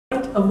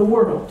of the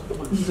world.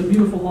 This is a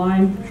beautiful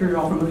line. I'm sure you're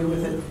all familiar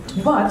with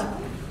it. But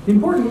the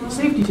important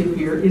safety tip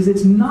here is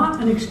it's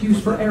not an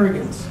excuse for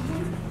arrogance.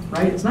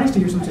 Right? It's nice to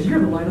hear someone say, you're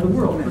the light of the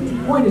world. But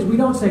the point is, we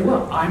don't say,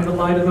 well, I'm the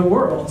light of the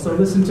world, so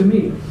listen to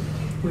me.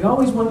 We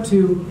always want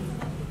to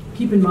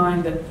keep in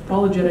mind that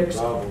apologetics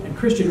and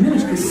Christian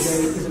ministry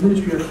today is a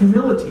ministry of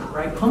humility,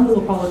 right?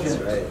 Humble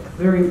apologetics. Right.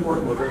 Very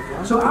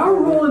important. So our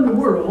role in the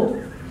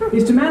world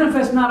is to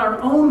manifest not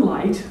our own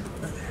light,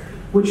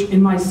 which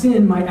in my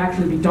sin might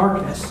actually be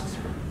darkness,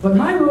 but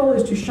my role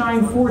is to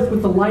shine forth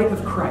with the light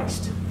of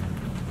Christ.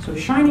 So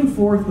shining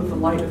forth with the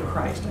light of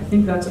Christ. I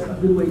think that's a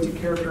good way to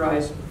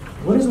characterize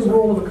what is the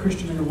role of a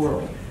Christian in the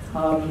world?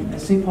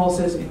 As St. Paul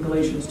says in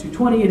Galatians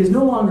 2:20, it is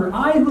no longer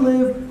I who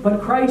live,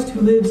 but Christ who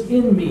lives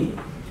in me.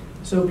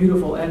 So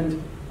beautiful. And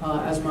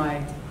as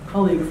my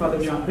colleague, Father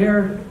John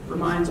Baer,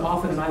 reminds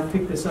often, and I've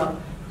picked this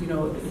up, you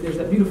know, there's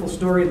that beautiful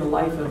story in the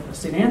life of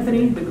St.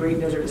 Anthony, the great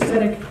desert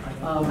ascetic.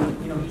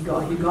 You know, he'd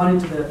gone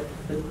into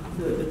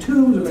the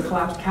tombs or the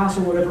collapsed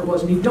castle, whatever it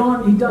was, and he'd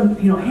done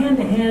you know,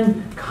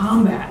 hand-to-hand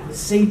combat with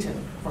Satan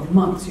for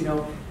months, you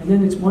know. And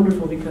then it's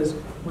wonderful because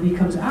when he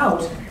comes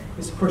out,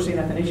 it's of course St.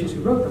 Athanasius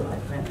who wrote the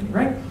life of Anthony,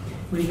 right?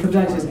 When he comes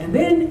out, he says, and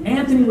then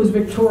Anthony was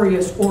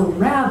victorious, or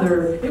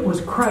rather, it was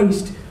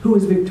Christ who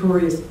was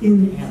victorious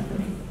in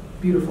Anthony.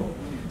 Beautiful.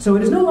 So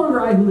it is no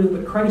longer I who live,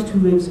 but Christ who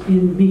lives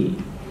in me.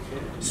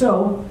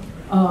 So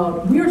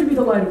we are to be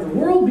the light of the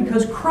world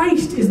because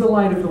Christ is the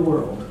light of the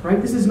world, right?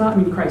 This is not, I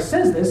mean, Christ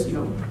says this, you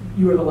know,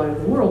 you are the light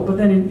of the world. But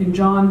then in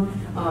John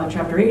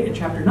chapter 8 and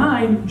chapter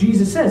 9,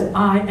 Jesus says,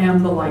 I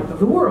am the light of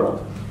the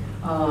world.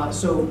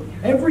 So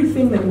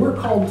everything that we're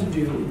called to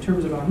do in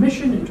terms of our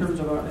mission, in terms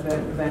of our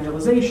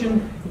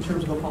evangelization, in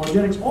terms of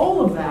apologetics,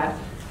 all of that,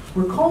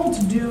 we're called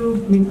to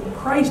do. I mean,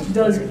 Christ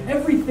does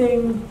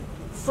everything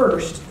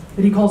first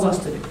that he calls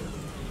us to do.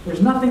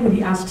 There's nothing that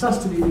he asks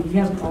us to do that he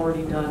hasn't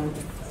already done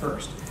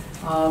first.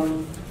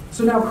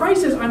 So now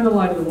Christ says, I'm the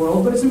light of the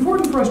world, but it's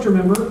important for us to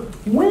remember,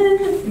 when,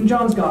 in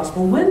John's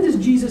Gospel, when does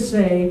Jesus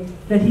say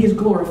that he is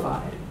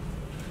glorified?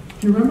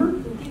 Do you remember?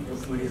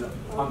 When he's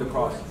on the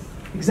cross.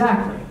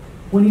 Exactly.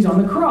 When he's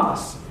on the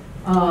cross.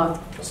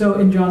 So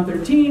in John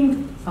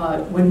 13,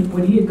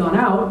 when he had gone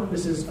out,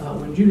 this is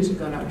when Judas had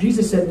gone out,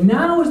 Jesus said,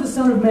 now is the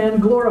Son of Man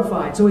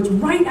glorified. So it's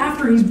right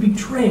after he's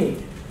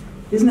betrayed.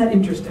 Isn't that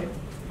interesting?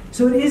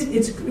 So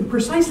it's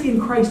precisely in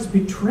Christ's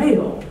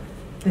betrayal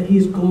that he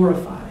is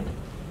glorified.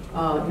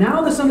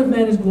 Now the Son of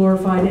Man is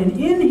glorified, and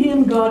in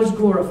him God is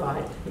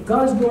glorified. If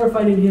God is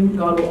glorified in him,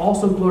 God will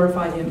also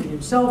glorify him in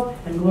himself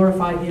and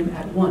glorify him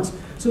at once.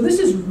 So this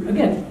is,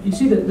 again, you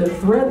see that the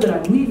thread that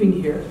I'm weaving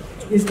here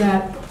is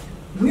that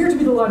we are to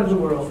be the light of the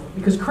world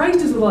because Christ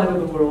is the light of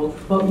the world.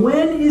 But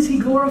when is he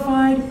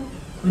glorified?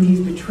 When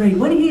he's betrayed,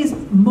 when he is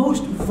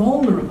most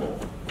vulnerable.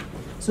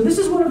 So this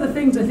is one of the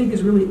things I think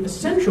is really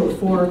essential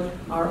for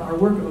our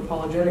work of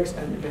apologetics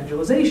and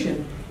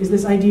evangelization, is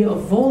this idea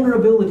of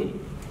vulnerability.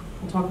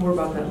 We'll talk more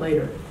about that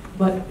later.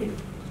 But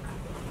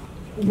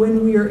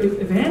when we are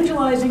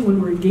evangelizing,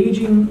 when we're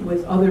engaging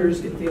with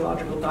others in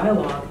theological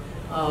dialogue,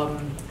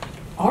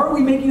 are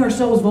we making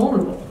ourselves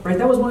vulnerable? Right?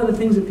 That was one of the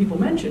things that people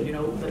mentioned, you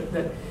know,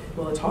 that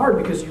well, it's hard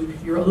because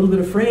you're a little bit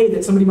afraid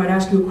that somebody might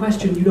ask you a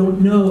question you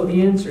don't know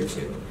the answer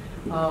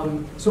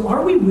to. So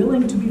are we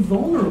willing to be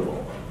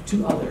vulnerable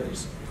to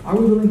others? Are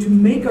we willing to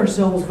make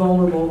ourselves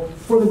vulnerable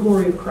for the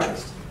glory of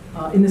Christ?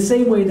 In the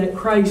same way that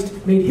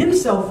Christ made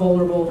himself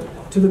vulnerable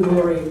to the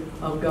glory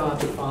of God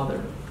the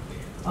Father.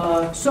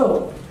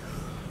 So,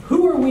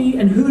 who are we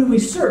and who do we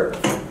serve?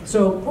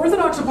 So,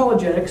 Orthodox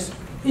apologetics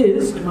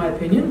is, in my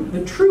opinion,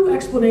 the true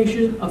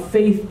explanation of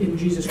faith in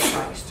Jesus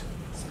Christ.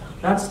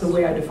 That's the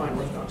way I define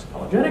Orthodox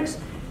apologetics.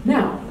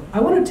 Now,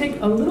 I want to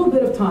take a little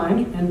bit of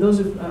time, and those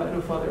of, I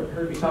know Father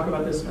heard me talk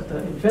about this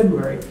in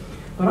February,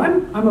 but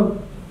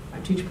I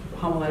teach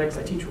homiletics,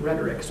 I teach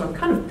rhetoric, so I'm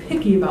kind of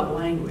picky about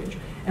language.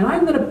 And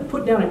I'm going to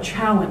put down a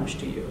challenge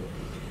to you,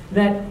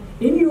 that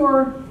in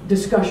your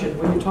discussion,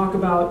 when you talk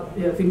about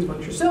things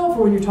amongst yourself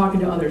or when you're talking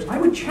to others, I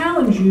would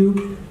challenge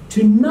you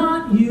to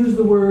not use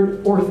the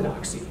word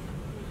orthodoxy.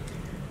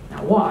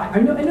 Now, why? I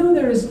know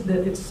there's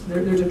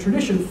a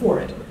tradition for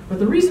it, but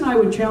the reason I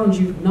would challenge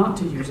you not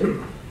to use it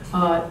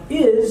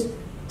is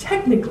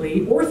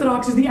technically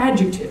orthodox is the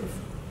adjective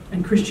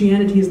and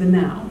Christianity is the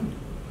noun.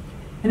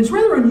 And it's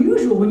rather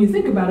unusual when you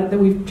think about it that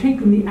we've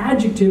taken the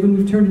adjective and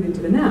we've turned it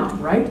into the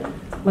noun, right?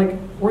 Like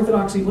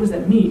orthodoxy, what does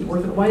that mean?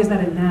 Why is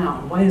that a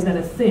noun? Why is that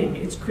a thing?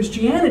 It's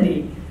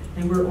Christianity,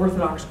 and we're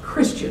Orthodox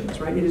Christians,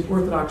 right? It is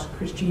Orthodox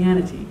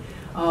Christianity.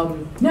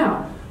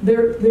 Now,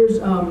 there's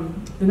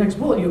the next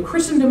bullet,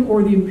 Christendom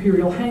or the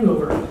imperial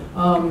hangover.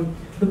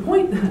 The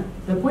point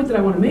that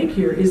I want to make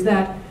here is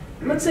that,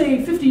 let's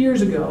say 50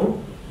 years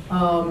ago,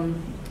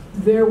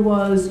 there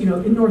was,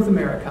 in North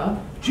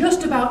America,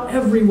 just about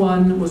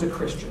everyone was a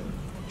Christian.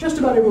 Just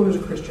about everyone was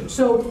a Christian.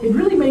 So it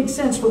really made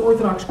sense for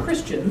Orthodox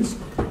Christians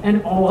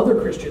and all other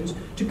Christians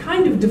to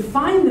kind of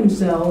define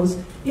themselves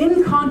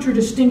in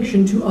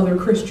contradistinction to other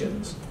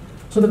Christians.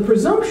 So the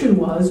presumption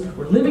was,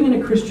 we're living in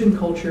a Christian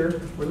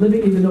culture, we're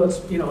living, even though it's,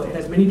 it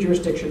has many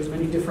jurisdictions,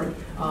 many different,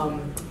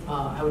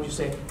 how would you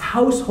say,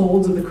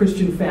 households of the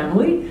Christian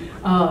family,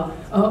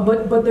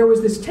 but there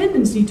was this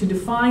tendency to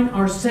define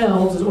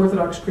ourselves as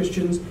Orthodox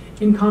Christians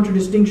in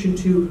contradistinction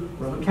to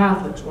Roman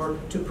Catholics, or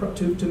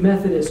to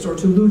Methodists, or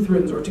to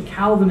Lutherans, or to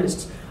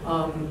Calvinists,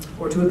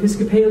 or to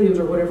Episcopalians,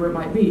 or whatever it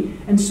might be.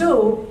 And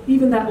so,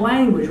 even that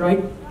language,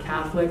 right?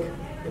 Catholic,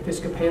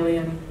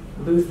 Episcopalian,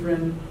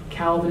 Lutheran,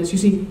 Calvinist, you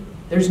see,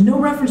 there's no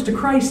reference to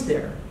Christ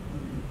there.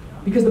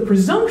 Because the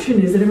presumption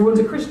is that everyone's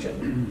a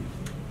Christian.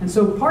 And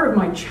so part of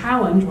my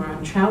challenge, where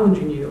I'm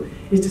challenging you,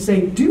 is to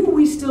say, do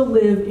we still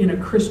live in a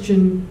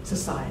Christian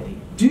society?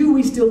 Do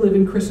we still live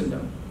in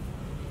Christendom?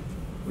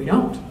 We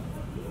don't,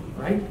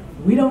 right?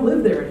 We don't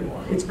live there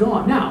anymore. It's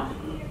gone. Now,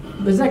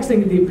 the next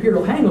thing, the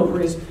imperial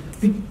hangover is,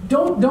 the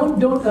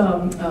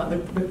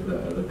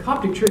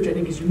Coptic Church, I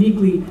think, is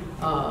uniquely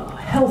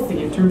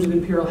healthy in terms of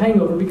imperial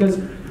hangover because,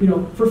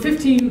 for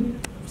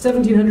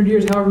 1700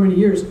 years, however many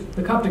years,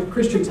 the Coptic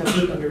Christians have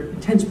lived under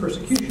intense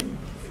persecution.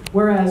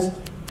 Whereas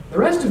the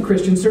rest of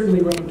Christians,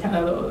 certainly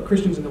Roman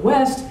Christians in the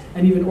West,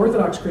 and even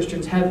Orthodox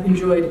Christians, have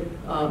enjoyed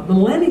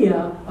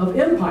millennia of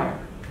empire.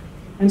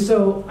 And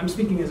so, I'm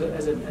speaking as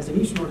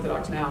an Eastern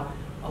Orthodox now,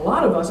 a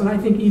lot of us, and I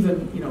think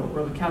even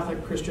Roman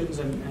Catholic Christians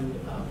and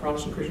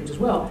Protestant Christians as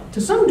well,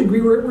 to some degree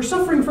we're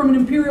suffering from an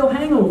imperial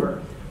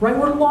hangover, right?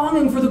 We're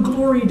longing for the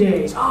glory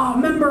days.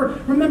 Remember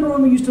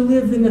when we used to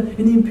live in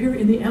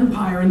the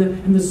empire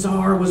and the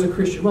Tsar was a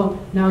Christian.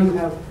 Well, now you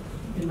have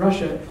in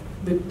Russia,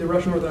 the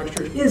Russian Orthodox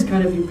Church is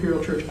kind of the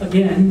imperial church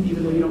again,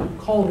 even though you don't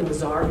call it the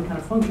Tsar, it kind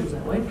of functions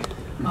that way.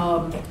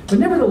 But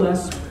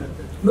nevertheless,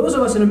 those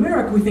of us in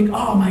America, we think,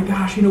 oh my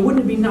gosh,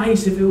 wouldn't it be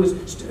nice if we were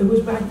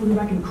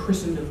back in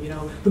Christendom,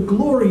 the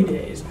glory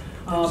days.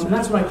 And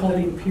that's what I call the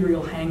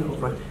imperial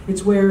hangover. Right.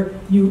 It's where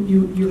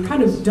you're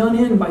kind of done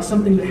in by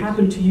something that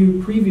happened to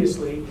you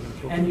previously,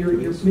 and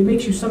it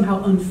makes you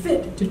somehow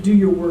unfit to do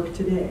your work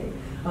today.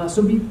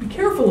 So be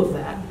careful of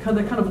that kind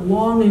of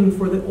longing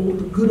for the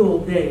good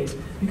old days,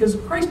 because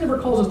Christ never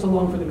calls us to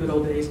long for the good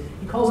old days.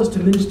 He calls us to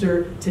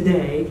minister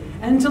today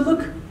and to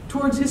look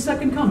towards his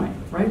second coming,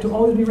 right? To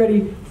always be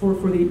ready for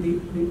the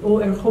o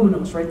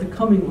erchomenos, right? The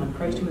coming one,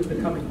 Christ who is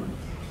the coming one.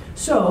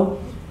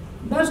 So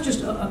that's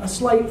just a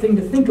slight thing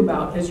to think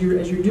about as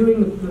you're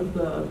doing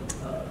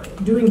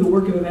doing the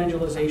work of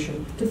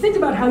evangelization. To think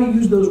about how you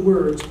use those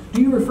words.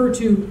 Do you refer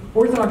to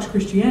Orthodox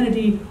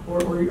Christianity,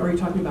 or are you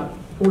talking about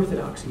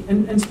orthodoxy?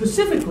 And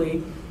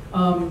specifically,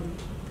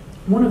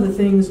 one of the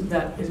things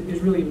that is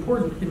really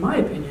important, in my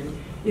opinion,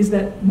 is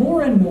that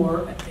more and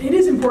more, it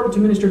is important to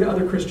minister to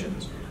other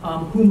Christians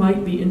who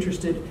might be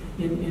interested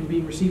in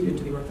being received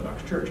into the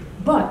Orthodox Church.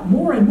 But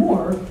more and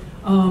more,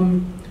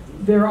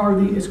 there are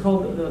it's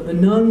called the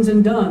nuns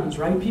and duns,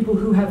 right? People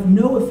who have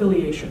no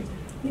affiliation.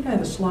 I think I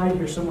have a slide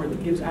here somewhere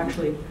that gives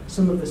actually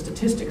some of the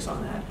statistics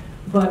on that.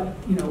 But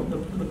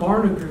the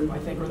Barna Group, I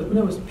think, or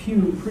it was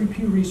Pew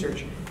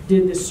Research,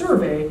 did this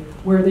survey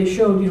where they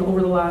showed,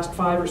 over the last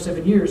 5 or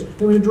 7 years,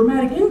 there was a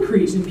dramatic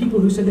increase in people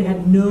who said they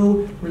had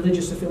no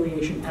religious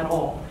affiliation at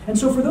all. And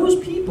so for those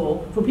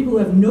people, for people who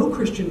have no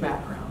Christian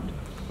background,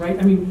 right?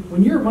 I mean,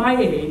 when you're my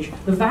age,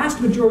 the vast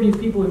majority of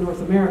people in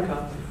North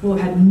America will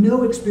have had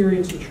no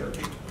experience in church.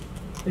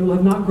 They will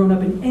have not grown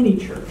up in any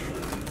church.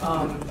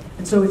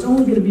 And so it's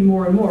only going to be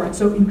more and more. And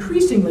so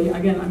increasingly,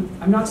 again,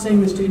 I'm not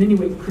saying this to in any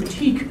way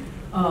critique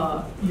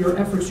your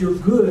efforts, your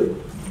good,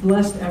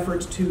 blessed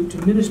efforts to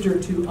minister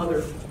to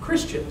other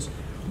Christians,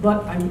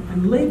 but I'm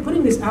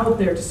putting this out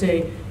there to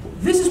say,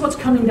 this is what's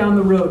coming down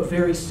the road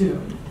very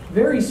soon.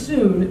 Very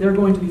soon, there are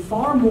going to be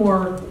far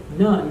more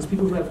nuns,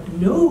 people who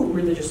have no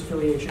religious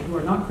affiliation, who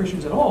are not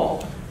Christians at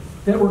all,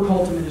 that we're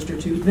called to minister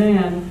to,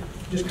 than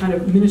just kind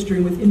of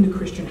ministering within the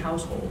Christian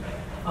household.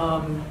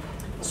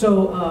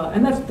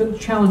 And that's the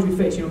challenge we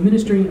face,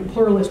 ministering in a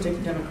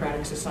pluralistic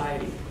democratic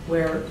society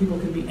where people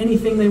can be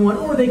anything they want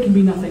or they can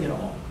be nothing at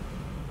all.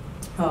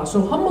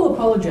 So humble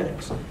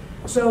apologetics.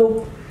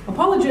 So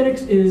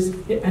apologetics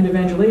and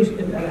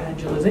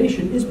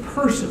evangelization is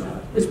personal.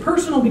 It's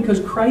personal because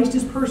Christ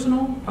is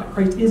personal.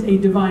 Christ is a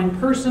divine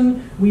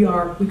person. We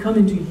come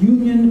into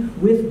union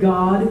with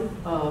God,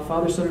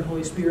 Father, Son, and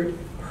Holy Spirit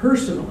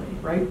personally,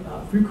 right?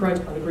 Through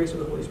Christ by the grace of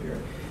the Holy Spirit.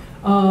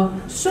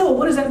 So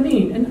what does that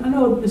mean? And I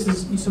know this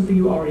is something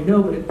you already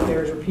know, but it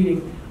bears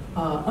repeating.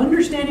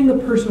 Understanding the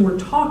person we're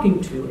talking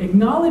to,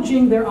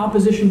 acknowledging their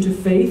opposition to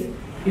faith,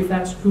 if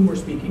that's whom we're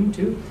speaking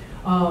to,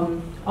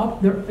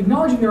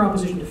 acknowledging their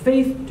opposition to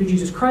faith, to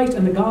Jesus Christ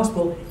and the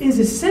gospel, is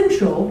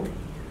essential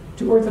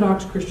to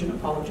Orthodox Christian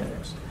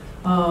apologetics.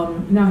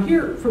 Now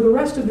here, for the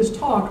rest of this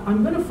talk,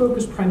 I'm going to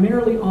focus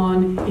primarily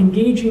on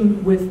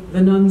engaging with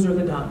the nuns or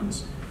the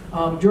duns.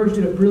 George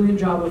did a brilliant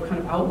job of kind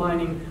of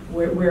outlining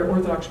where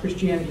Orthodox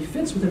Christianity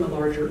fits within the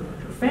larger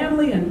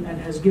family and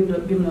has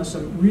given us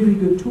some really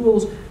good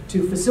tools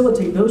to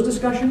facilitate those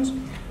discussions.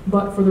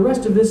 But for the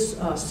rest of this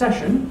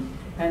session,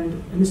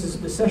 and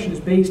this session is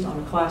based on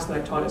the class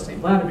that I taught at St.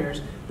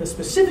 Vladimir's, the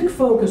specific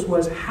focus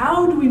was,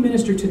 how do we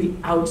minister to the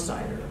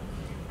outsider?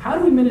 How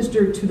do we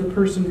minister to the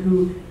person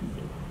who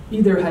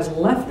either has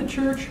left the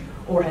church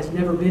or has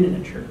never been in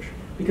a church?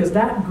 Because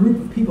that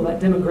group of people,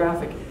 that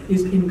demographic,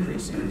 is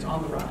increasing. It's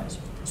on the rise.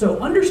 So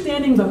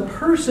understanding the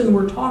person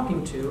we're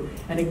talking to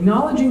and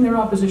acknowledging their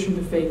opposition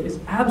to faith is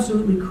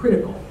absolutely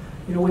critical.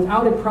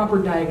 Without a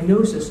proper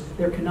diagnosis,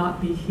 there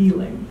cannot be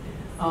healing.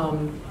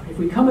 If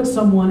we come at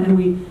someone and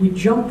we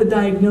jump the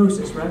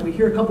diagnosis, right? We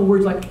hear a couple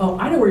words like, oh,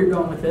 I know where you're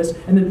going with this,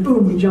 and then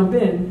boom, we jump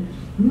in,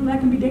 that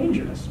can be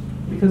dangerous.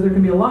 Because there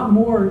can be a lot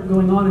more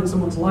going on in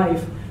someone's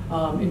life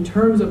in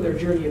terms of their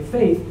journey of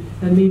faith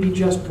than maybe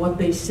just what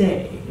they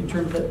say in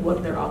terms of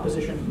what their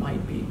opposition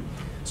might be.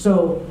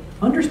 So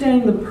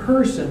understanding the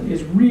person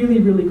is really,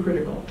 really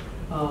critical.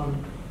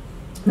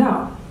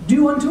 Now,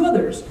 do unto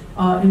others.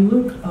 In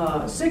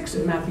Luke 6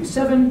 and Matthew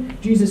 7,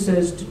 Jesus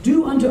says to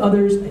do unto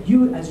others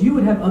as you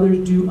would have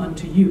others do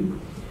unto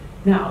you.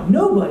 Now,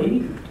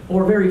 nobody,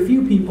 or very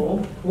few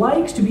people,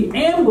 likes to be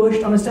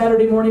ambushed on a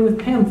Saturday morning with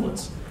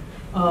pamphlets.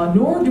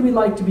 Nor do we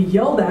like to be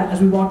yelled at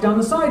as we walk down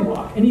the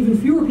sidewalk. And even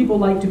fewer people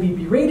like to be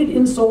berated,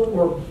 insulted,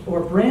 or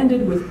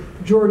branded with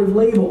pejorative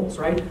labels,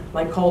 right?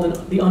 Like called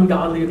the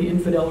ungodly, or the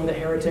infidel, or the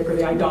heretic, or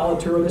the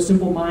idolater, or the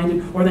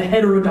simple-minded, or the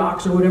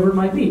heterodox, or whatever it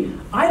might be.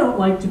 I don't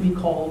like to be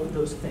called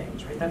those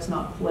things, right? That's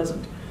not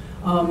pleasant.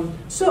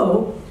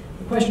 So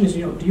the question is,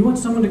 do you want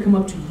someone to come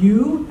up to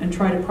you and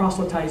try to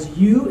proselytize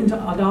you into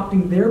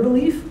adopting their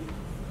belief?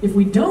 If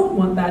we don't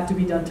want that to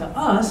be done to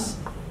us,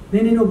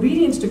 then in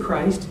obedience to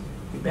Christ,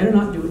 we better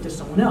not do it to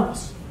someone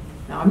else.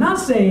 Now, I'm not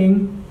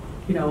saying,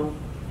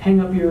 hang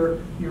up your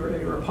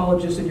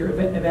apologist and your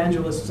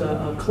evangelist's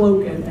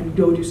cloak and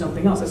go do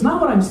something else. That's not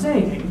what I'm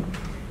saying.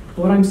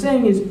 What I'm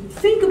saying is,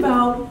 think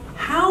about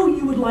how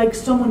you would like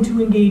someone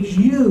to engage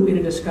you in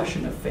a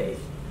discussion of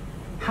faith.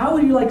 How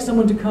would you like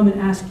someone to come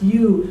and ask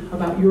you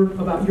about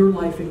your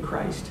life in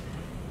Christ?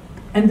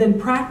 And then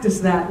practice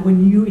that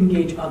when you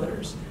engage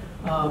others.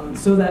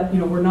 So that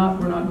we're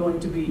not going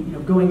to be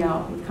going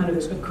out with kind of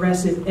this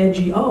aggressive,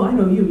 edgy, oh, I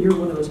know you're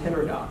one of those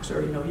heterodox,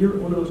 or you're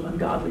one of those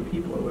ungodly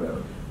people, or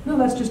whatever. No,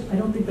 I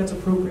don't think that's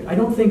appropriate. I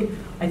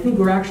think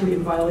we're actually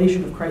in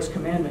violation of Christ's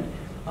commandment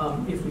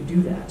if we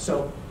do that.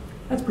 So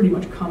that's pretty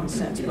much common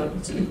sense, but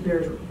it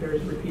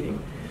bears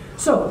repeating.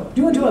 So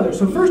do unto others.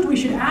 So first we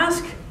should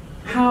ask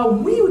how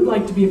we would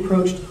like to be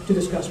approached to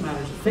discuss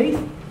matters of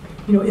faith.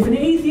 If an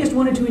atheist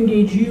wanted to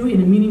engage you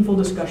in a meaningful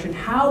discussion,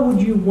 how would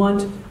you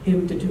want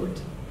him to do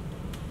it?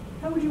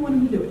 How would you want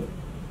him to do it?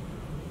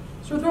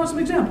 So throw out some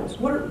examples.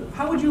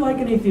 How would you like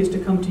an atheist to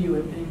come to you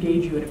and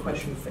engage you in a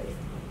question of faith?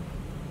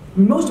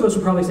 Most of us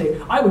would probably say,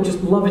 I would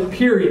just love it,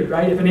 period,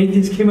 right? If an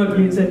atheist came up to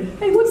you and said,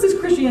 hey, what's this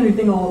Christianity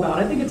thing all about?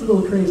 I think it's a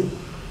little crazy.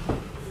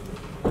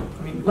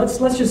 I mean, let's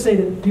just say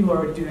that people are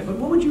already doing that, but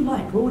what would you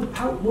like? What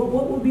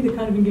would be the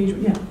kind of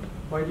engagement? Yeah.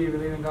 Why do you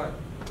believe in God?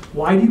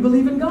 Why do you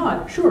believe in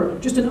God? Sure,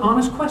 just an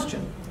honest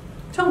question.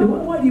 Tell me,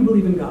 why do you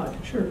believe in God?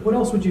 Sure. What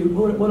else would be?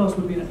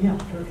 Yeah.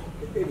 Sure.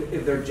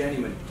 If they're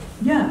genuine.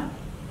 Yeah.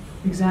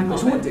 Exactly.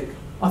 Authentic.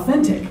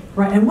 Authentic,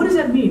 right? And what does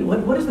that mean?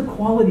 What is the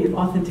quality of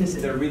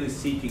authenticity? They're really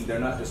seeking. They're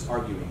not just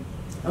arguing.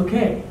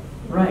 Okay.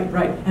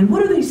 Right. And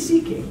what are they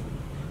seeking?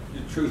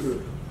 The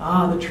truth.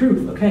 The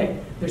truth. Okay.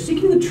 They're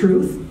seeking the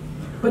truth,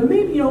 but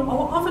maybe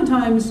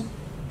oftentimes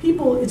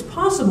it's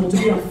possible to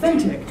be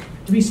authentic,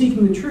 to be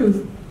seeking the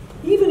truth,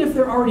 even if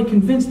they're already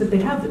convinced that they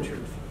have the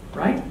truth,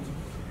 right?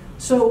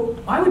 So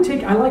I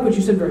like what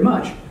you said very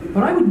much,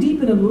 but I would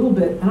deepen it a little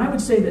bit, and I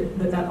would say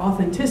that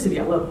authenticity,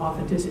 I love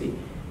authenticity,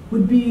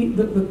 would be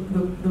the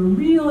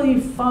really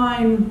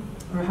fine,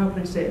 or how can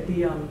I say it,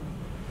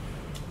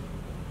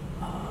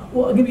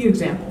 well, I'll give you an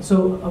example.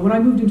 So when I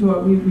moved we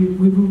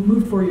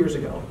moved 4 years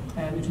ago,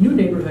 and it's a new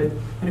neighborhood,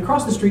 and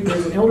across the street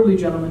there's an elderly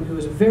gentleman who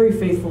is a very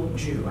faithful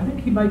Jew. I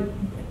think he might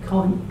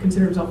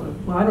consider himself,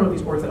 well, I don't know if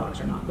he's Orthodox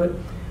or not, but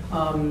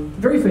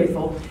very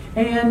faithful,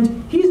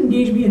 and he's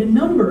engaged me in a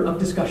number of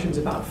discussions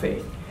about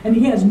faith. And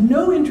he has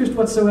no interest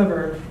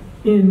whatsoever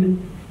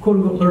in,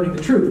 quote-unquote, learning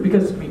the truth,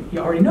 because, he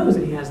already knows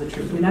that he has the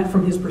truth. That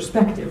from his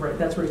perspective, right?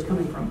 That's where he's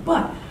coming from.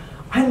 But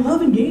I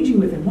love engaging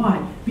with him.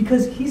 Why?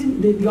 Because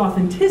the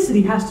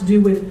authenticity has to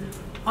do with,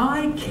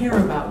 I care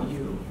about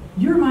you.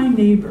 You're my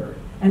neighbor,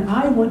 and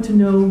I want to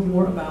know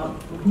more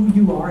about who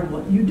you are and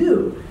what you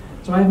do.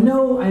 So I have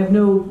no,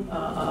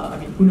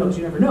 who knows,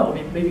 you never know.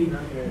 Maybe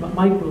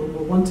Mike will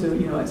want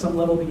to, at some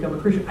level become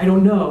a Christian. I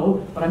don't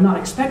know, but I'm not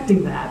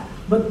expecting that.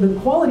 But the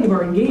quality of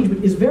our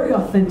engagement is very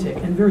authentic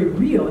and very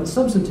real and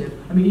substantive.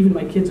 Even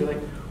my kids are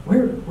like,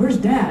 where's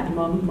Dad? And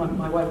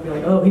my wife would be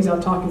like, oh, he's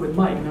out talking with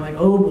Mike. And they're like,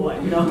 oh boy,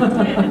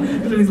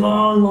 these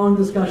long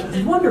discussions.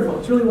 It's wonderful.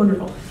 It's really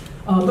wonderful.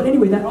 But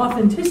anyway, that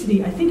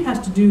authenticity, I think, has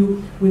to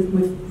do with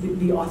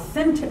the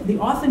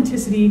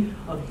authenticity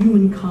of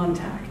human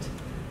contact.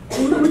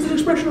 It's an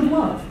expression of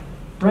love,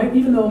 right?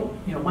 Even though,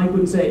 Mike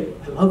wouldn't say,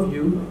 I love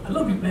you,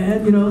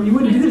 man, he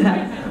wouldn't do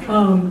that.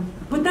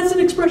 But that's an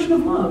expression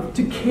of love,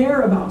 to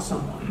care about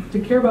someone. To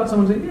care about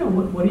someone, say,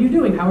 what are you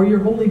doing? How are your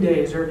holy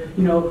days? Or,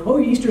 oh,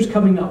 Easter's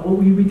coming up, what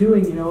will you be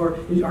doing? Or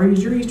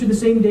is your Easter the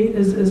same date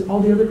as all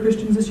the other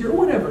Christians this year? Or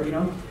whatever,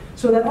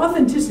 So that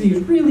authenticity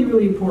is really,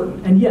 really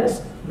important. And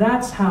yes,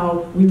 that's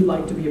how we would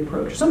like to be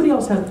approached. Somebody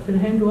else had a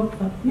hand go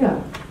up?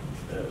 Yeah.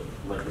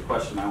 Like the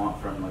question I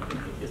want from like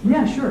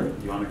yeah, sure.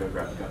 Do you want to go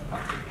grab a cup of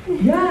coffee?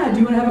 Yeah, do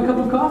you want to have a cup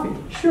of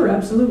coffee? Sure,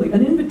 absolutely.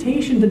 An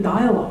invitation to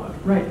dialogue,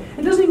 right?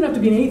 It doesn't even have to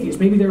be an atheist.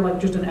 Maybe they're like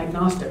just an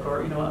agnostic,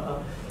 or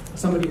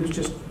somebody who's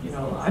just,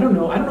 I don't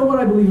know what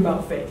I believe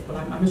about faith, but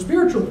I'm a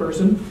spiritual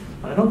person,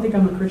 but I don't think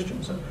I'm a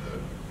Christian. So,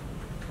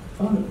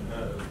 fun.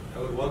 I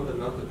would want them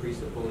not to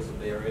presuppose that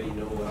they already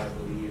know what I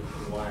believe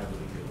and why I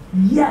believe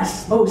it.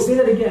 Yes. Oh, say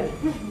that again.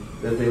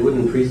 That they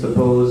wouldn't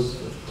presuppose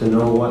to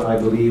know what I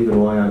believe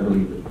and why I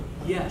believe it.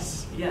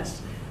 Yes,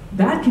 yes.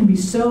 That can be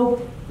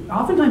so.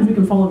 Oftentimes we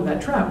can fall into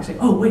that trap. We say,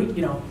 "Oh, wait,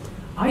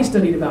 I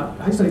studied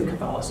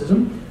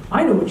Catholicism.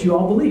 I know what you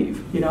all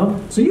believe,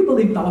 So you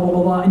believe blah blah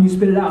blah blah, and you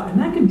spit it out, and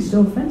that can be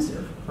so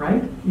offensive,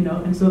 right?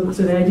 And so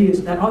the idea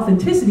is that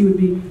authenticity would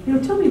be,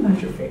 tell me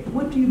about your faith.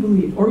 What do you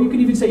believe? Or you could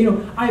even say,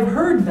 I've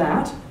heard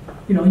that,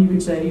 you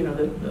could say,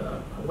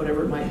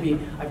 whatever it might be.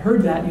 I've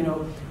heard that,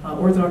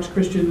 Orthodox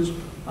Christians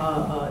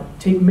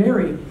take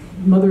Mary,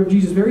 Mother of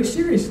Jesus, very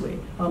seriously.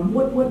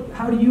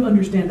 How do you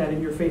understand that in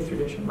your faith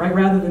tradition, right?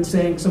 Rather than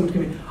saying someone's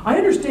going to be, I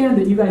understand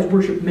that you guys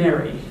worship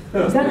Mary.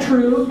 Is that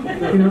true?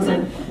 It's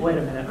like, wait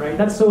a minute, right?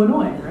 That's so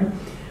annoying,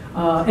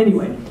 right?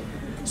 Anyway,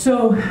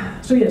 so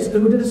yes.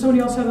 Did somebody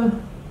else have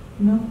a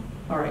no?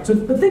 All right. So,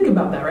 but think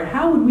about that, right?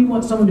 How would we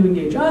want someone to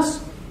engage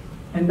us?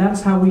 And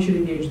that's how we should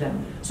engage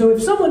them. So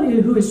if someone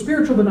who is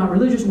spiritual but not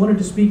religious wanted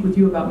to speak with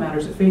you about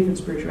matters of faith and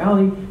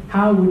spirituality,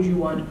 how would you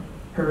want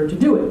her to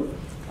do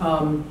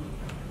it?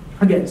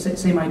 Again,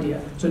 same idea.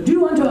 So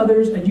do unto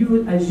others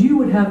as you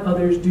would have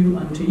others do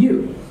unto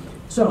you.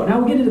 So now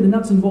we'll get into the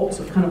nuts and bolts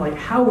of kind of like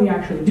how we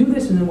actually do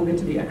this, and then we'll get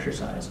to the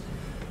exercise.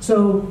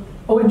 So,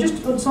 and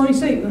just so let me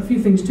say a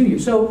few things to you.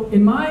 So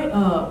in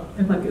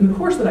in the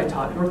course that I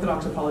taught in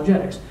Orthodox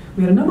Apologetics,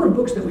 we had a number of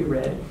books that we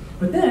read,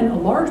 but then a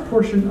large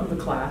portion of the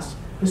class,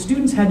 the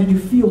students had to do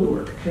field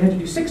work. They had to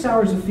do 6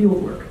 hours of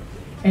field work.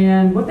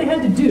 And what they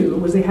had to do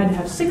was they had to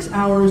have 6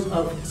 hours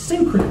of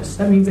synchronous.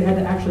 That means they had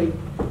to actually,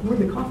 where'd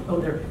the coffee? Oh,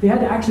 there. They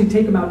had to actually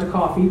take them out to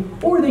coffee,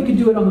 or they could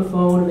do it on the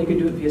phone, or they could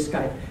do it via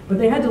Skype. But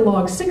they had to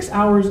log 6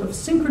 hours of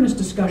synchronous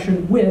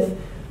discussion with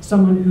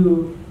someone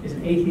who is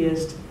an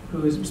atheist,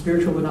 who is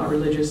spiritual but not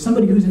religious,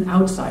 somebody who's an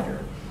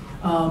outsider.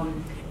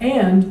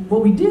 And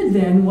what we did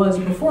then was,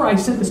 before I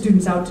sent the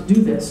students out to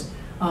do this,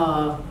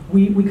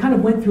 we kind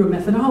of went through a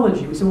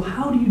methodology. We said, well,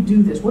 how do you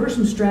do this? What are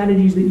some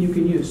strategies that you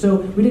can use? So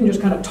we didn't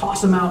just kind of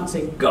toss them out and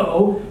say,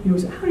 go. We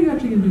said, how are you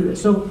actually going to do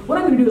this? So what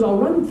I'm going to do is I'll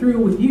run through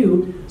with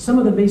you some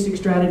of the basic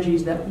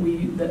strategies that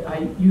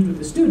I used with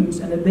the students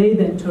and that they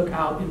then took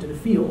out into the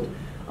field.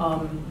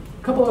 A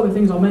couple other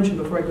things I'll mention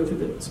before I go through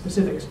the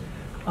specifics.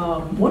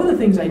 One of the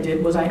things I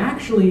did was I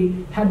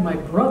actually had my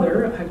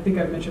brother, I think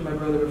I've mentioned my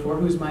brother before,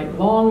 who's my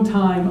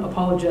longtime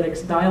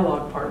apologetics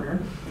dialogue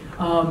partner.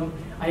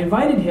 I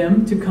invited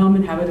him to come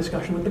and have a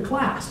discussion with the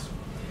class.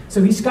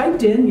 So he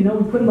Skyped in,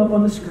 we put him up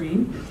on the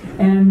screen,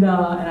 and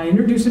I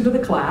introduced him to the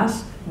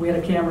class. We had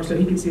a camera so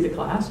he could see the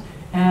class.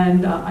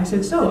 And I said,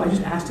 I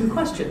just asked him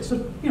questions. So,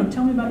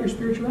 tell me about your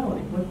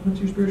spirituality.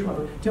 What's your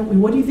spirituality? Tell me,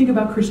 what do you think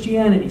about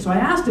Christianity? So I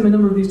asked him a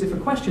number of these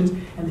different questions,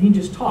 and he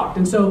just talked.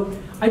 And so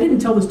I didn't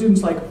tell the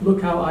students,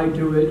 look how I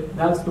do it,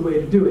 that's the way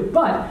to do it.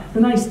 But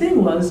the nice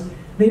thing was,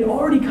 they'd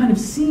already kind of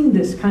seen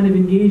this kind of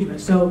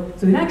engagement. So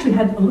they'd actually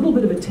had a little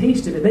bit of a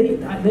taste of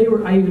it. I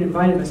even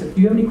invited them. I said,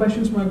 do you have any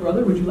questions for my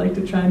brother? Would you like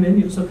to chime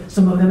in? So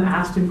some of them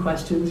asked him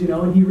questions,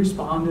 and he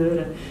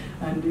responded,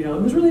 and it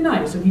was really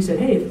nice. And he said,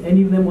 hey, if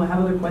any of them will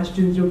have other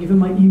questions, give him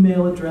my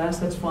email address,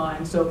 that's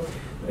fine. So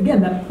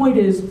again, that point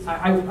is,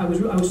 I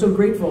was so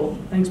grateful,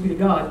 thanks be to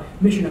God,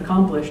 mission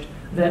accomplished,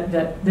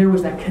 that there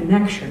was that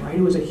connection, right?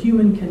 It was a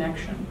human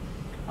connection.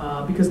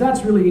 Because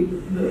that's really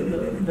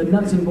the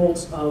nuts and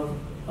bolts of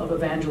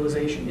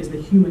evangelization, is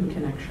the human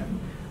connection.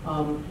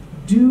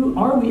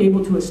 Are we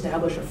able to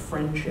establish a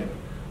friendship,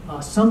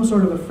 some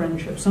sort of a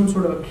friendship, some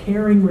sort of a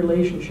caring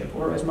relationship,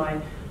 or as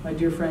my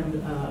dear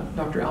friend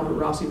Dr. Albert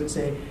Rossi would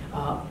say,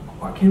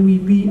 or can we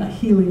be a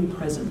healing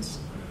presence,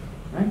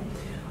 right?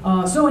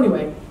 So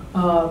anyway,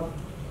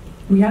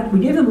 we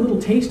gave them a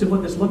little taste of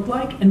what this looked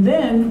like, and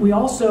then we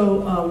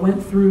also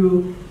went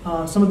through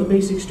some of the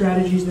basic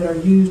strategies that are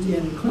used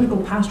in clinical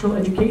pastoral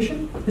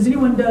education. Has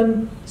anyone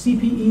done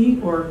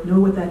CPE or know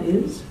what that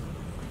is?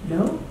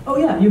 No? Oh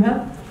yeah, you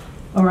have?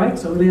 All right,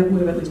 so we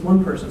have at least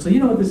one person. So you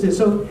know what this is.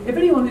 So if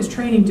anyone is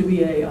training to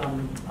be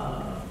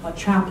a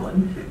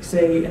chaplain,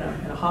 say in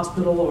a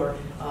hospital or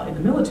in the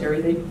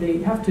military, they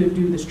have to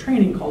do this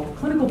training called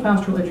clinical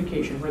pastoral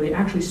education, where they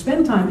actually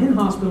spend time in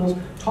hospitals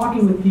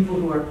talking with people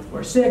who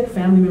are sick,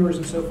 family members,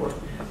 and so forth.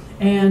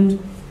 And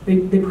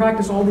they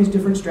practice all these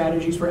different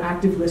strategies for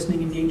active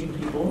listening, engaging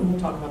people, and we'll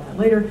talk about that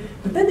later.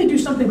 But then they do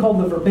something called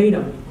the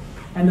verbatim.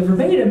 And the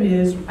verbatim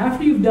is,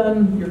 after you've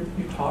done your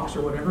talks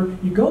or whatever,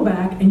 you go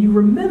back and you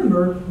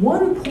remember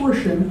one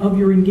portion of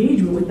your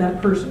engagement with that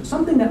person,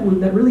 something that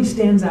really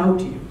stands out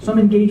to you, some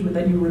engagement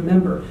that you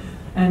remember.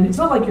 And it's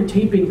not like you're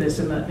taping this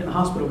in the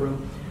hospital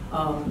room.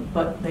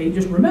 but they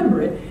just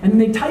remember it, and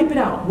they type it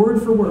out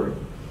word for word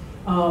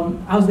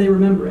as they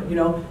remember it.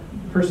 The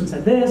person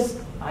said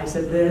this, I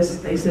said this,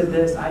 they said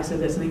this, I said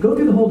this, and they go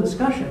through the whole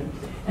discussion.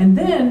 And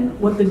then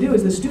what they do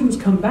is the students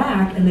come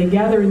back and they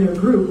gather in their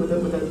group with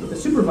a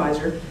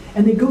supervisor,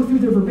 and they go through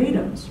their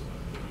verbatims.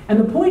 And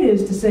the point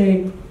is to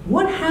say,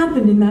 what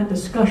happened in that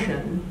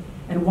discussion,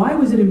 and why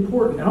was it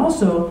important? And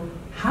also,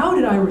 how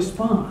did I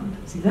respond?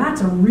 See,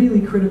 that's a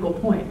really critical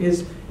point,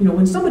 is,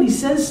 when somebody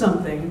says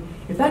something,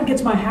 if that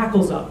gets my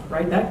hackles up,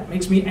 right, that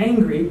makes me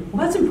angry,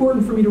 well, that's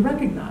important for me to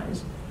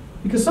recognize.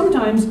 Because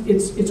sometimes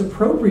it's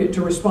appropriate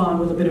to respond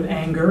with a bit of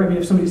anger. I mean,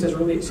 if somebody says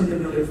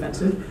something really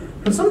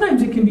offensive. But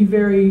sometimes it can be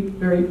very,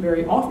 very,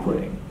 very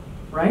off-putting,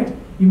 right?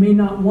 You may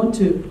not want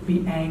to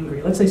be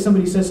angry. Let's say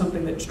somebody says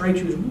something that strikes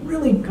you as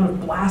really kind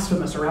of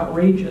blasphemous or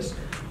outrageous.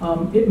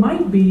 It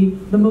might be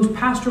the most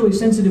pastorally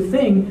sensitive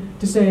thing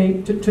to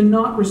say, to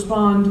not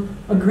respond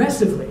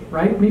aggressively,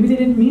 right? Maybe they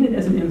didn't mean it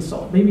as an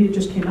insult. Maybe it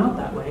just came out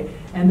that way.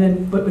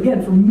 But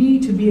again, for me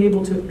to be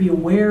able to be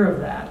aware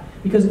of that,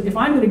 because if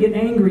I'm going to get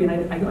angry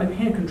and I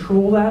can't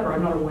control that, or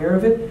I'm not aware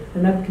of it,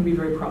 then that can be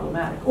very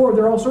problematic. Or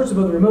there are all sorts of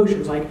other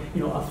emotions, like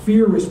a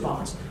fear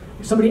response.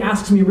 If somebody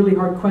asks me a really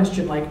hard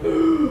question, like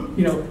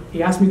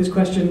he asked me this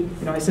question,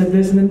 I said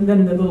this, and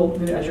then in the little,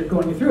 as you're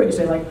going through it, you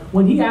say, like,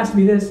 when he asked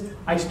me this,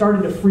 I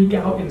started to freak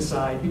out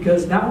inside,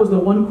 because that was the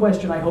one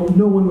question I hope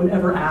no one would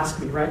ever ask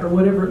me, right, or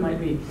whatever it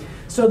might be.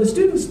 So the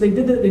students, they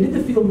did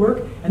the field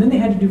work, and then they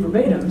had to do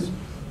verbatims.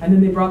 And then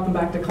they brought them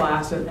back to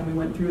class, and we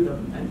went through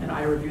them, and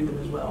I reviewed them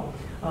as well.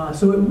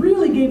 So it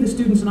really gave the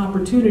students an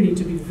opportunity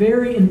to be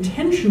very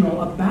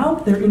intentional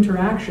about their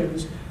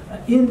interactions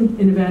in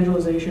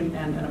evangelization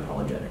and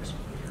apologetics.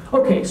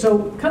 Okay,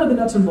 so kind of the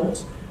nuts and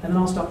bolts, and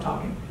then I'll stop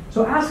talking.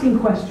 So asking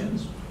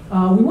questions.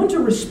 We want to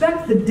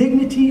respect the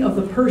dignity of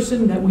the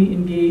person that we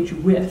engage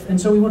with,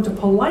 and so we want to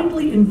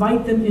politely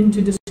invite them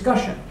into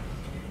discussion.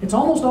 It's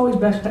almost always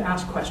best to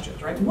ask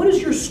questions, right? What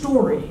is your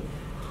story?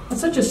 That's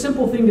such a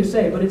simple thing to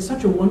say, but it's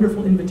such a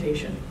wonderful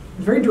invitation.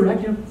 It's very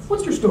direct.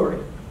 What's your story?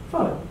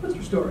 Father, what's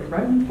your story,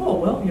 right? Oh,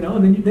 well,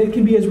 and then they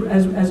can be as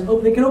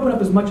they can open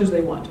up as much as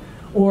they want.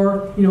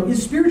 Or,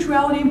 is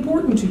spirituality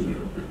important to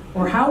you?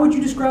 Or how would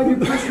you describe your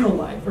personal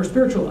life, or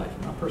spiritual life,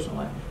 not personal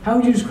life? How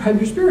would you describe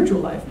your spiritual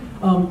life?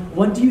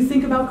 What do you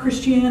think about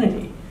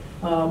Christianity?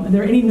 And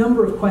there are any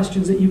number of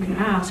questions that you can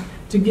ask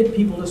to get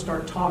people to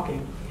start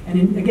talking.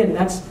 And again,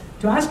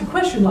 to ask a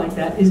question like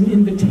that is an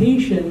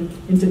invitation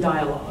into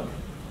dialogue.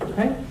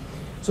 Okay?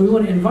 So we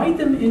want to invite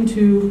them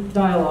into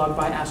dialogue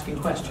by asking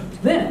questions.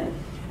 Then,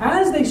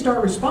 as they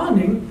start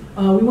responding,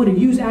 we want to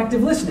use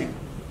active listening.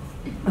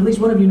 At least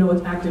one of you know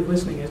what active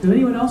listening is. Does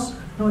anyone else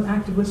know what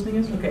active listening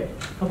is? Okay,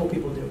 a couple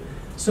people do.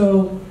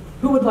 So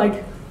who would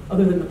like,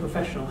 other than the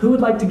professional, who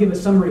would like to give a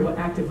summary of what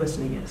active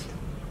listening is?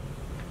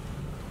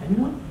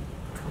 Anyone?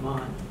 Come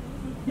on.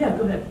 Yeah,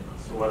 go ahead.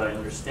 So what I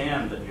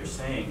understand that you're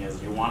saying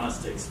is you want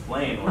us to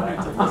explain what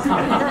active listening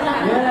is.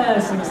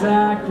 Yes,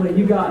 exactly.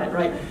 You got it,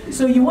 right.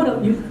 So you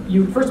want to,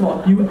 you first of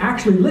all, you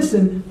actually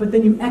listen, but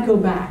then you echo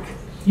back.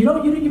 You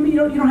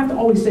don't have to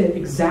always say it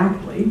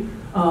exactly,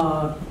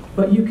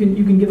 but you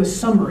can give a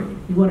summary.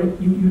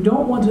 You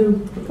don't want to.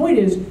 The point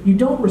is, you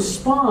don't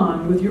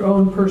respond with your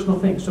own personal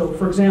thing. So,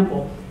 for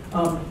example,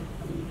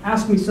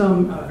 ask me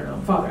some,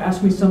 Father,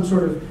 ask me some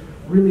sort of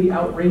really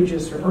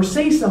outrageous, or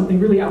say something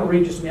really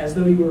outrageous to me, as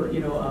though you were,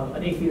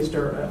 an atheist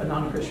or a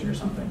non-Christian or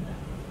something.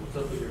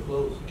 What's up with your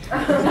clothes?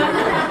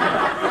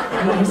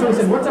 Somebody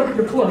said, "What's up with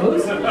your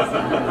clothes?"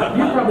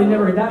 You've probably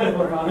never heard that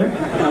before, Father.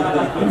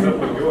 What's up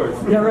with yours?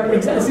 Yeah, right.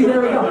 Exactly. See,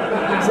 there we go.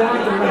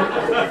 Exactly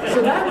right.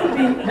 So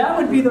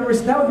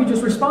that would be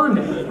just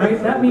responding,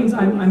 right? That means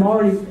I'm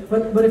already.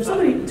 But if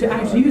somebody to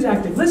actually use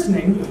active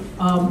listening,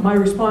 my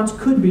response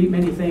could be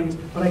many things.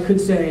 But I could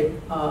say,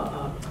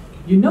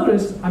 you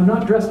notice I'm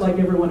not dressed like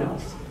everyone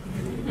else,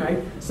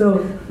 right? So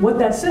what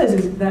that says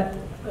is that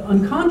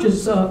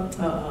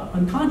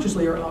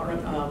unconsciously or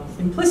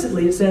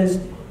implicitly, it says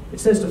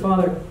to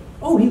Father,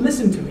 oh, he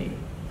listened to me,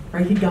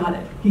 right? He got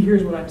it. He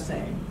hears what I'm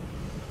saying.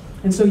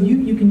 And so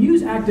you can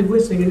use active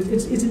listening.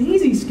 It's an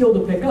easy skill to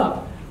pick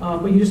up,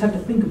 but you just have to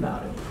think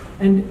about it.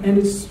 And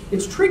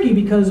it's tricky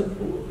because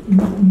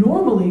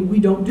normally we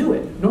don't do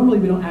it. Normally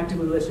we don't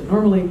actively listen.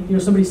 Normally,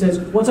 somebody says,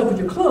 "What's up with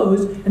your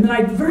clothes?" And then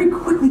I very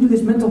quickly do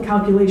this mental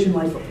calculation,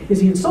 like, is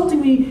he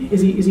insulting me?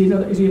 Is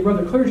he a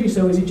brother clergy?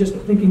 So is he just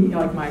thinking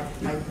like my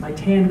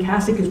tan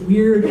cassock is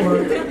weird, or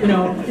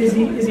is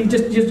he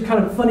just kind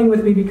of funning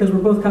with me because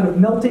we're both kind of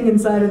melting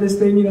inside of this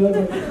thing? That's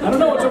like, I don't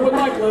know what's up with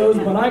my clothes,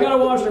 but I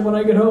gotta wash them when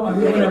I get home.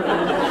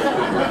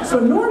 So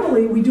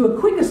normally we do a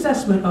quick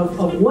assessment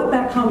of what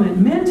that comment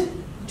meant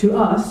to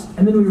us,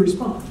 and then we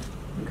respond.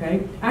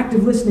 Okay?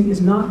 Active listening is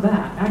not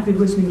that. Active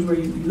listening is where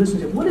you listen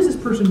to, what is this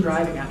person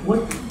driving at?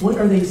 What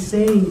are they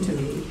saying to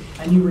me?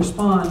 And you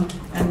respond.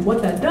 And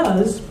what that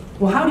does,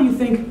 well, how do you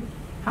think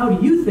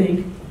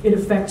it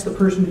affects the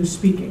person who's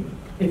speaking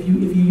if you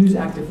use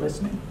active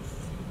listening?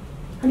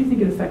 How do you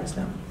think it affects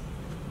them?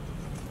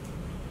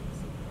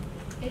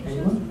 It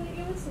shows them that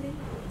you're listening.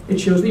 It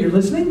shows that you're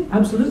listening?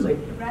 Absolutely.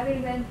 Rather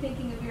than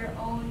thinking of your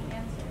own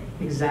answer.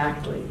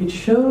 Exactly. It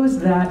shows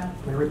that, I'm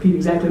going to repeat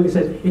exactly what he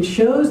said, it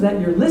shows that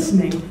you're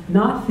listening,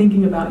 not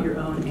thinking about your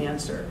own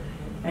answer.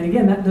 And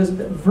again, that does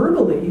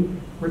verbally,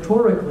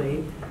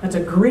 rhetorically, that's a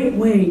great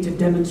way to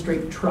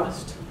demonstrate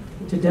trust,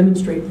 to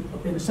demonstrate,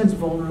 in a sense,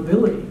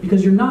 vulnerability,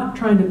 because you're not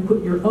trying to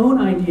put your own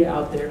idea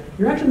out there.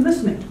 You're actually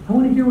listening. I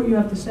want to hear what you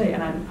have to say,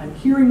 and I'm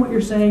hearing what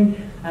you're saying,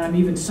 and I'm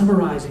even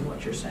summarizing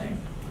what you're saying.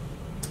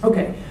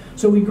 Okay,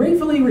 so we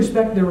gratefully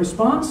respect their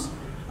response,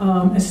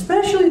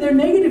 especially their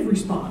negative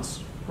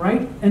response,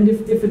 right? And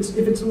if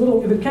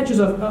it catches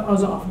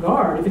us off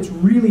guard, if it's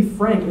really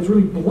frank, if it's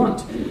really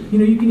blunt, you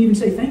know, you can even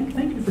say thank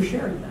you for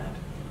sharing that,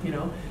 you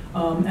know.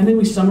 And then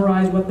we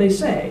summarize what they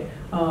say,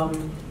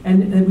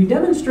 and we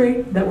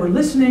demonstrate that we're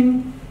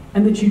listening,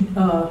 and that you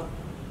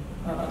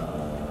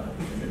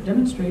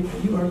demonstrate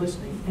that you are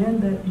listening,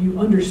 and that you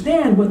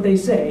understand what they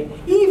say,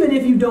 even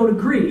if you don't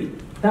agree.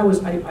 That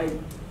was I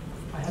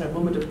had a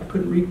moment I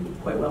couldn't read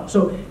quite well.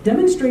 So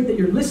demonstrate that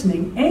you're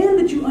listening and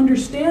that you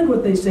understand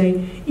what they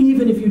say,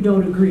 even if you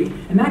don't agree.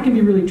 And that can be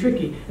really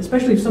tricky,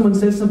 especially if someone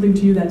says something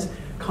to you that's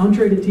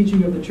contrary to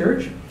teaching of the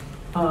church.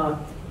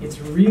 It's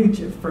really,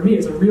 for me,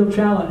 it's a real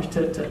challenge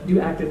to do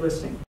active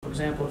listening. For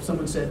example, if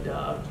someone said,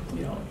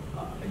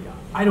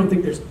 I don't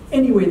think there's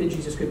any way that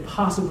Jesus could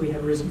possibly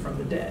have risen from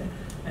the dead,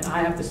 and I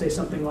have to say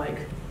something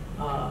like,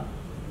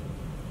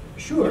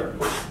 sure,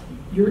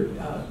 you're.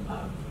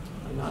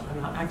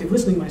 I'm not active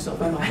listening myself,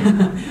 am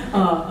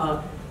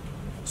I?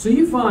 So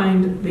you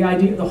find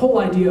the whole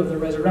idea of the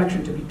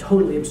resurrection to be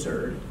totally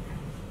absurd,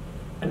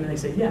 and then they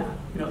say, yeah,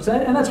 you know. So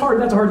and that's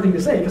hard. That's a hard thing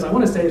to say, because I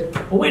want to say,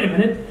 well, wait a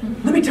minute,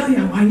 let me tell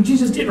you why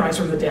Jesus did rise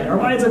from the dead, or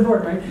why it's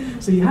important,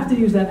 right? So you have to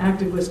use that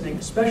active listening,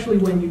 especially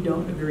when you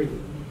don't agree.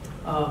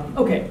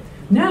 Okay.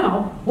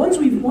 Now, once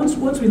we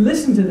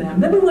listen to them,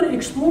 then we want to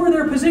explore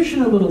their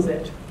position a little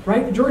bit,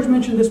 right? George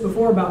mentioned this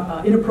before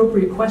about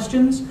inappropriate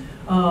questions.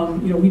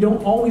 We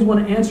don't always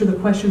want to answer the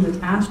question that's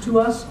asked to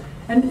us.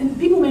 And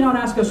people may not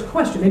ask us a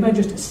question. They might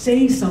just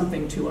say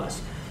something to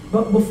us.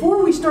 But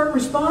before we start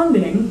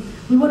responding,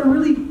 we want to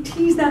really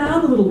tease that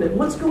out a little bit.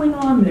 What's going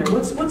on there?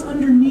 What's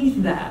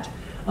underneath that?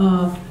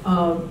 One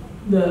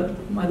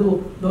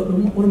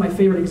of my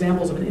favorite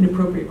examples of an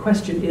inappropriate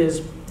question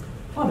is,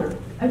 Father,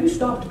 have you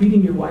stopped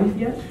beating your wife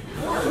yet?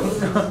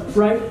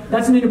 Right?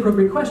 That's an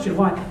inappropriate question.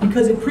 Why?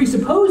 Because it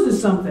presupposes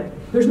something.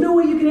 There's no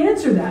way you can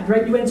answer that,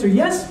 right? You answer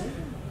yes,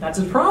 that's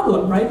a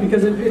problem, right?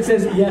 Because it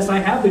says, yes, I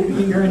have been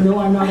beating her, and no,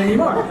 I'm not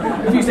anymore.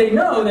 If you say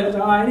no, then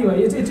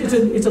anyway,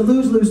 it's a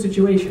lose-lose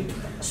situation.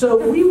 So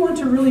we want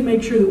to really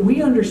make sure that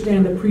we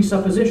understand the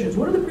presuppositions.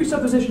 What are the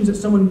presuppositions that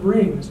someone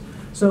brings?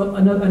 So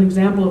an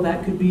example of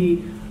that could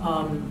be,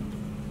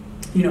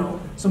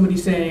 somebody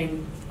saying,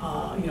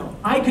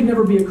 I could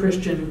never be a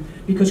Christian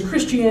because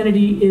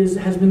Christianity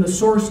has been the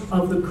source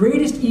of the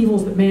greatest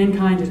evils that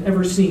mankind has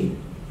ever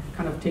seen.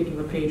 Kind of taking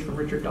the page from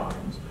Richard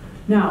Dawkins.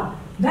 Now,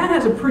 that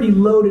has a pretty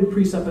loaded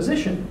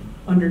presupposition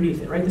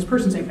underneath it, right? This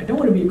person's saying, I don't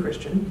want to be a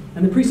Christian,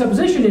 and the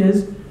presupposition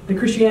is that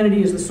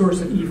Christianity is the source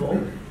of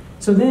evil.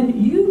 So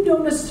then you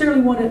don't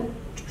necessarily want to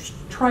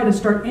try to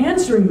start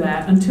answering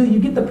that until you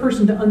get the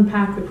person to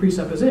unpack the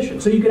presupposition.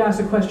 So you could ask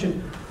the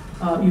question,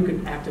 you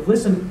could active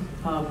listen,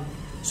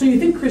 so you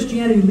think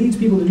Christianity leads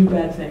people to do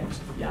bad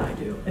things? Yeah, I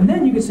do. And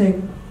then you could say,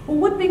 well,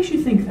 what makes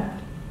you think that?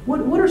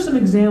 What are some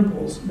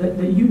examples that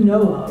you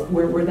know of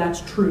where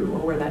that's true or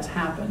where that's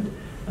happened?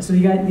 So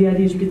the idea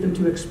is you get them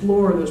to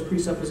explore those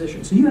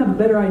presuppositions. So you have a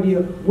better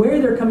idea where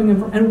they're coming in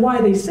from and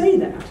why they say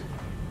that,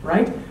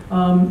 right?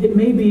 It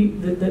may be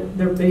that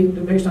they're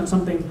based on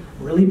something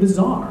really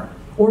bizarre.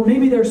 Or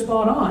maybe they're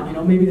spot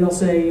on. Maybe they'll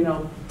say,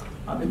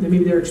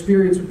 maybe their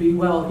experience would be,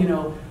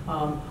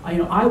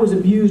 I was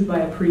abused by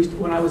a priest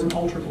when I was an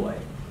altar boy,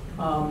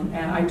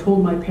 and I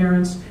told my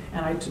parents,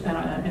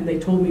 and they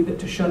told me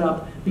to shut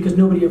up because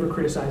nobody ever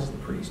criticizes the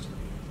priest.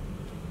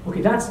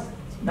 Okay,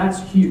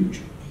 that's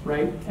huge,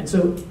 right? And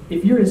so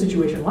if you're in a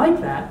situation like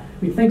that,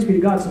 thanks be to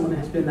God, someone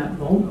has been that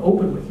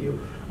open with you.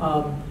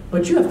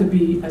 But you have to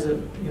be,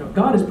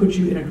 God has put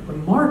you in a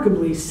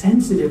remarkably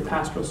sensitive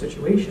pastoral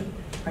situation,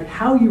 right?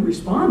 How you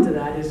respond to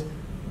that is,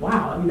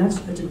 wow,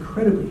 that's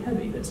incredibly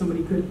heavy that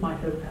somebody might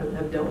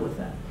have dealt with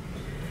that.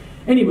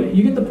 Anyway,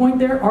 you get the point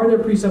there. Are there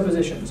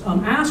presuppositions?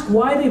 Ask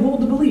why they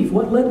hold the belief.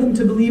 What led them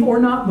to believe or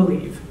not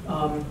believe?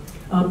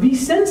 Be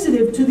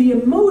sensitive to the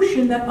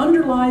emotion that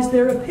underlies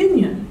their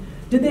opinion.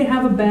 Did they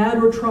have a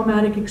bad or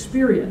traumatic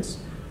experience?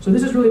 So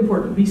this is really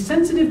important. Be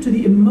sensitive to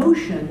the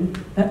emotion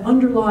that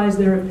underlies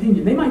their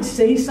opinion. They might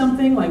say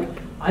something like,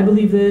 I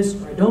believe this,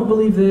 or I don't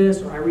believe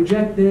this, or I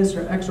reject this,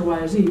 or X or Y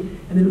or Z.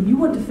 And then you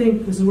want to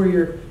think, this is where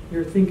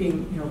you're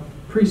thinking,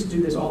 priests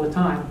do this all the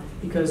time,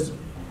 because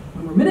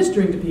when we're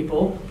ministering to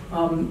people,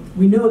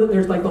 we know that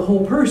there's like the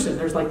whole person.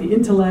 There's like the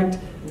intellect,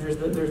 and there's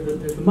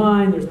the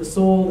mind, there's the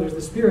soul, there's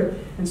the spirit.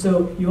 And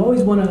so you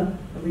always want to,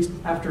 at least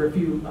after a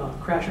few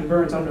crash and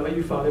burns, I don't know about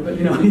you, Father, but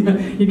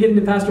you get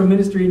into pastoral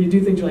ministry and you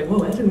do things, you're like, whoa,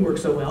 that didn't work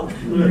so well.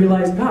 You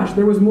realize, gosh,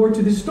 there was more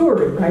to this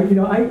story, right?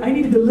 I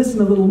needed to listen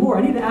a little more.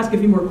 I needed to ask a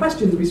few more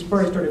questions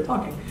before I started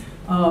talking.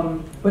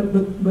 But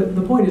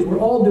the point is, we're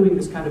all doing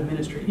this kind of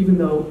ministry, even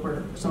though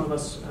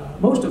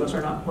most of us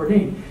are not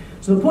ordained.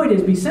 So the point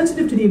is, be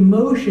sensitive to the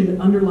emotion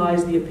that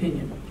underlies the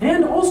opinion.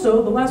 And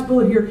also, the last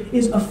bullet here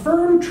is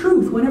affirm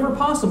truth whenever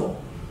possible.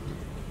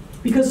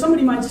 Because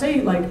somebody might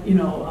say, like, I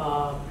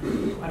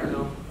don't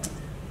know,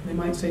 they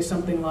might say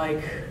something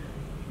like,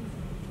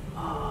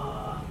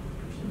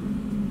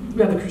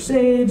 the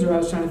Crusades, or I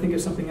was trying to think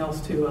of something else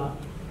to,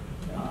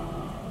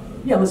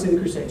 let's say the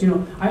Crusades.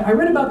 I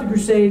read about the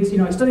Crusades,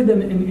 I studied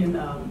them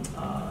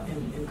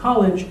in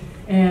college,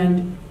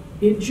 and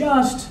it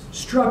just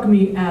struck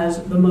me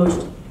as the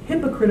most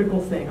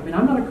hypocritical thing. I mean,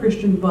 I'm not a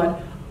Christian,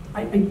 but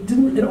I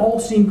didn't at all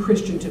seem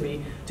Christian to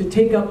me to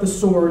take up the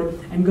sword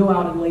and go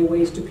out and lay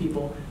waste to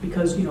people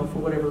because, for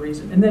whatever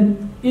reason. And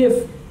then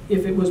if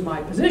it was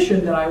my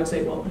position, that I would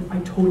say, well, I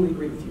totally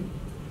agree with you,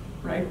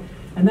 right?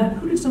 And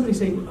who did somebody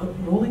say,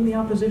 rolling the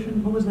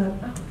opposition? What was that?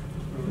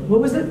 What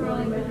was it?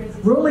 Rolling with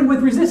resistance. Rolling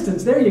with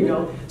resistance. There you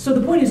go. So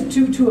the point is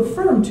to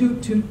affirm,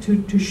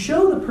 to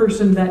show the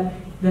person that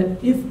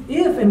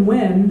if and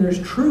when there's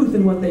truth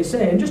in what they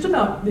say, and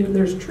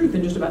there's truth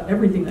in just about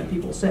everything that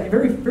people say.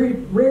 Very, very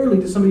rarely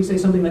does somebody say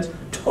something that's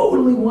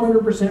totally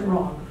 100%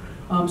 wrong.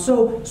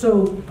 So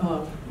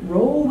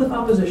roll with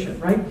opposition,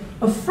 right?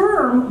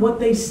 Affirm what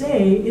they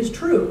say is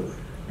true.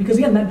 Because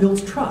again, that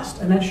builds trust,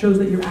 and that shows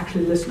that you're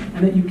actually listening,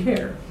 and that you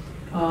care.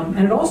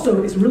 And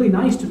it's really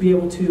nice to be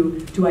able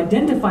to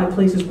identify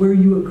places where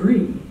you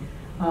agree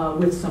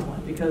with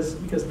someone, because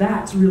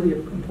that's really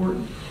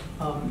important.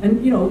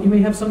 And you may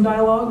have some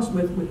dialogues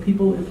with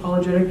people,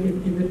 apologetic,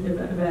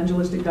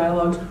 evangelistic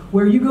dialogues,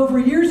 where you go for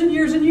years and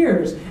years and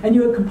years, and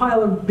you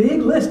compile a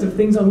big list of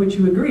things on which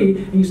you agree,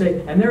 and you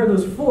say, and there are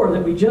those 4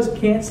 that we just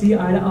can't see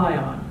eye to eye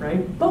on,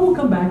 right? But we'll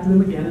come back to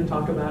them again and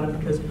talk about it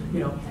because,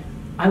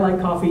 I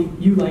like coffee,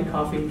 you like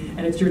coffee,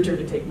 and it's your turn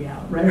to take me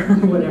out, right? Or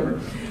whatever.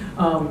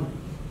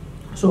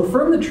 So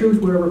affirm the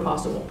truth wherever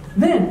possible.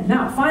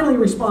 Now, finally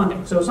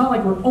responding. So it's not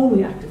like we're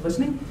only active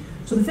listening.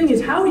 So the thing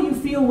is, how do you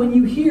feel when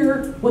you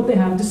hear what they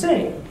have to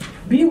say?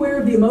 Be aware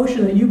of the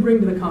emotion that you bring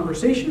to the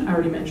conversation. I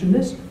already mentioned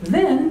this.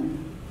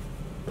 Then,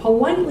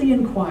 politely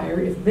inquire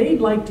if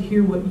they'd like to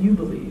hear what you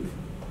believe.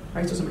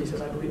 Right? So somebody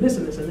says, I believe this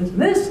and this and this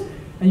and this.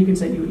 And you can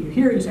say, you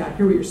hear it, you say, I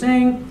hear what you're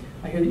saying.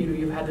 I hear that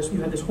you had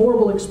this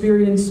horrible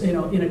experience,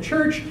 in a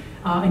church,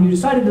 and you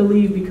decided to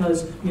leave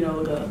because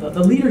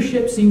the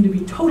leadership seemed to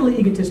be totally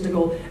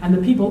egotistical, and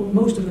the people,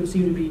 most of them,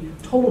 seemed to be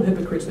total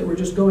hypocrites that were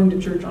just going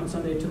to church on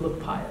Sunday to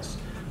look pious.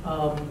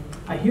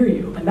 I hear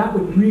you, and that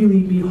would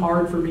really be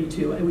hard for me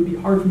too. It would be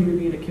hard for me to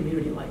be in a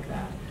community like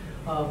that.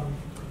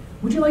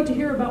 Would you like to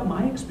hear about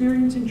my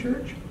experience in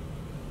church?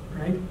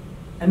 Right?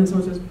 And then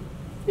someone says,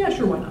 yeah,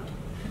 sure, why not?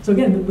 So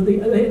again,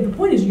 the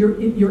point is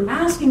you're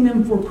asking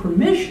them for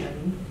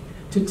permission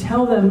to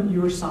tell them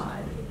your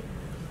side,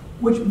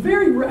 which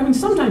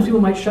sometimes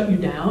people might shut you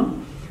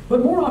down,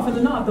 but more often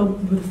than not,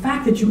 the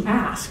fact that you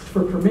asked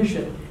for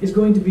permission is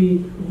going to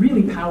be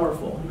really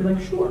powerful. And be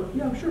like, sure,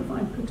 yeah, sure,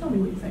 fine, tell me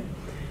what you think.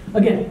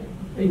 Again,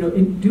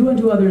 do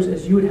unto others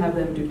as you would have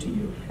them do to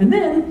you. And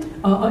then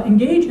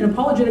engage in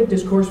apologetic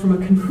discourse from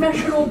a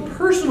confessional,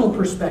 personal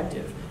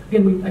perspective.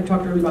 Again, I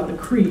talked earlier about the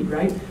creed,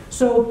 right?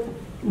 So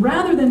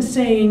rather than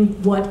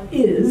saying what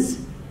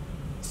is,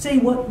 say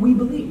what we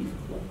believe.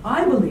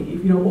 I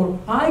believe, or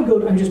I go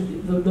to,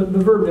 the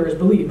verb there is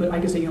believe, but I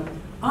can say,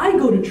 I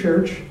go to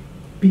church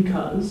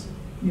because,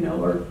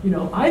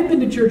 I've been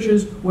to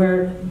churches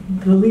where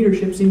the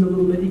leadership seemed a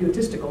little bit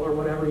egotistical or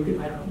whatever, I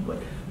don't know,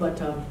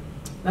 but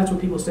that's what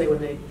people say when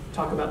they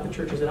talk about the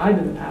churches that I've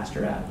been the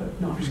pastor at,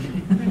 but no, I'm just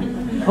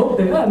kidding. Hope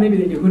maybe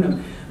they do, who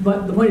knows.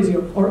 But the point is,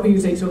 or you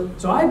say, so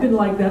I've been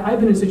like that,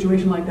 I've been in a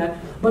situation like that,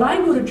 but I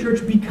go to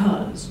church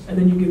because, and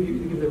then you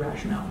give the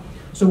rationale.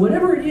 So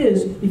whatever it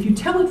is, if you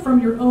tell it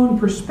from your own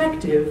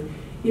perspective,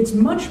 it's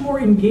much more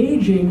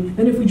engaging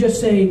than if we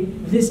just say,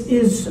 this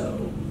is so.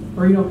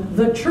 Or,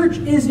 the church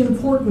is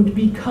important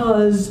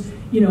because,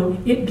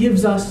 it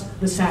gives us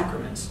the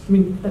sacraments. I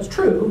mean, that's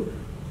true,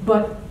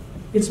 but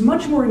it's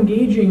much more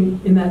engaging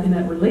in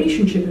that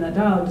relationship, in that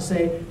dialogue, to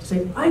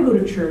say, I go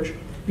to church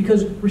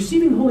because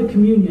receiving Holy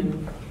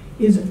Communion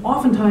is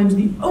oftentimes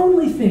the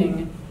only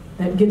thing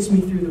that gets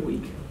me through the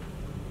week.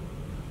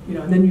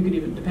 And then you could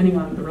even, depending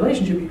on the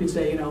relationship, you could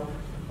say,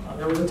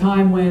 there was a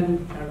time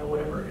when, I don't know,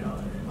 whatever,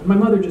 when my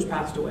mother just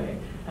passed away.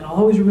 And I'll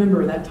always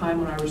remember that time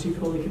when I received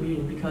Holy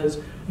Communion because,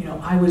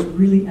 I was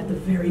really at the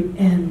very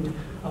end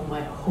of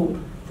my hope,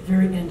 the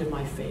very end of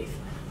my faith.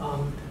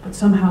 But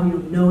somehow,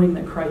 knowing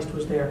that Christ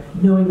was there,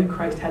 knowing that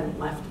Christ hadn't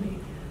left me,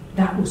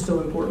 that was so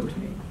important to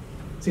me.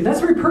 See, that's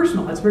very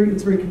personal. It's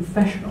very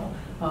confessional.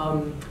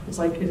 It's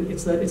like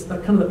it's the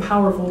kind of the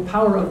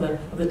power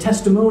of the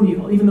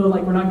testimonial. Even though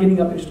like we're not getting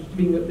up and just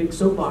being a big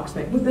soapbox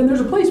thing, but then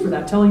there's a place for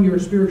that, telling your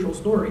spiritual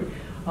story.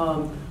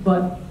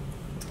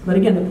 But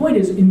again, the point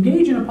is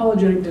engage in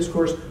apologetic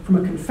discourse from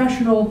a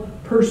confessional,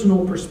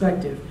 personal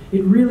perspective.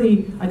 It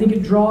really, I think,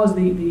 it draws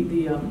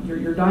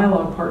your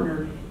dialogue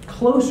partner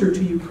closer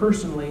to you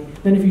personally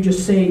than if you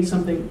just say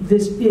something,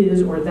 this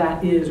is or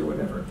that is or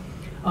whatever.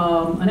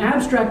 An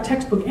abstract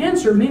textbook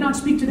answer may not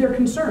speak to their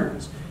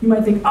concerns. You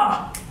might think,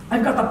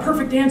 I've got the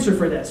perfect answer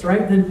for this,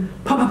 right? Then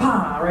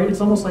right?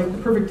 It's almost like the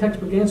perfect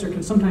textbook answer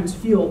can sometimes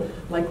feel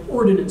like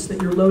ordnance that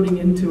you're loading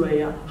into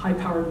a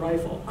high-powered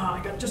rifle.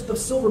 I got just the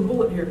silver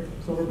bullet here.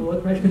 Silver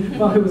bullet, right?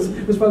 Well, it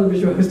was Father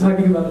Bishop was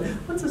talking about it.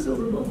 What's a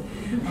silver bullet?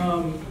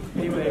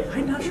 Anyway,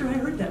 I'm not sure I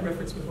heard that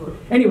reference before.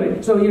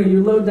 Anyway, so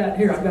you load that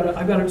here. I've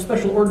got a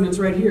special ordnance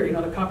right here.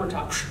 The copper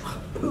top.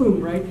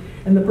 Boom, right?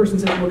 And the person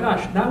says, well,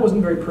 gosh, that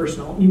wasn't very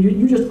personal.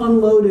 You just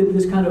unloaded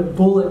this kind of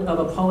bullet of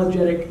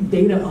apologetic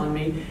data on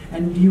me,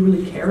 and do you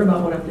really care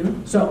about what I'm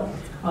doing? So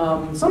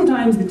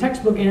sometimes the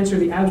textbook answer,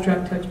 the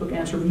abstract textbook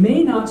answer,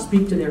 may not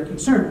speak to their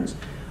concerns.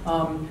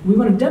 We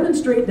want to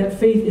demonstrate that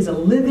faith is a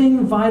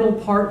living, vital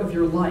part of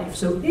your life.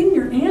 So in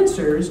your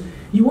answers,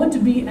 you want to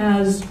be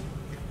as,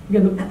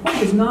 again, the point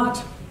is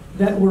not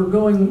that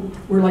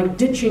we're like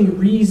ditching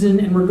reason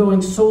and we're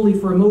going solely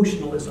for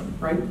emotionalism,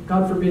 right?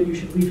 God forbid you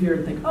should leave here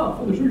and think,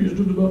 Father Sergius is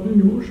just about being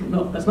emotional.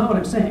 No, that's not what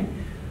I'm saying.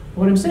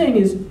 What I'm saying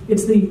is,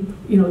 it's the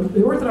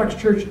Orthodox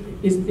Church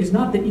is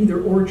not the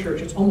either-or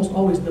church. It's almost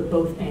always the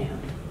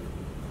both-and,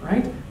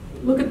 right?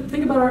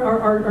 Think about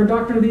our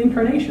doctrine of the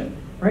Incarnation,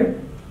 right?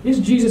 Is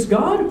Jesus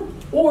God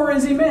or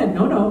is he man?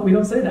 No, we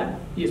don't say that.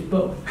 He is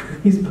both.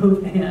 He's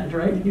both and,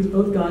 right? He's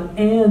both God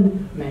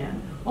and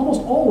man.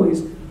 Almost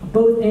always a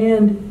both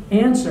and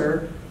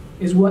answer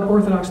is what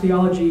Orthodox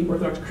theology,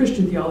 Orthodox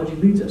Christian theology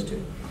leads us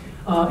to.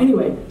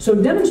 Anyway, so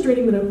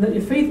demonstrating that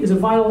if faith is a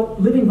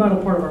living,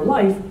 vital part of our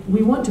life,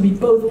 we want to be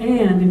both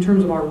and in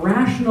terms of our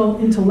rational,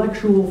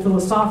 intellectual,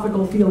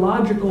 philosophical,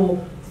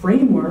 theological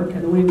framework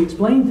and the way we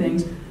explain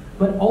things,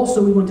 but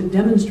also we want to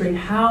demonstrate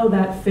how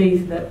that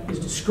faith that is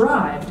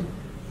described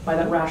by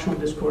that rational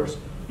discourse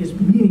is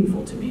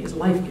meaningful to me, is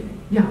life-giving.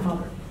 Yeah,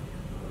 Father.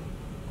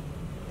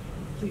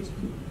 Please.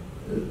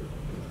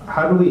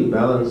 How do we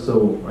balance,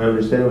 so I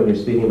understand when you're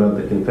speaking about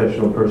the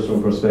confessional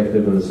personal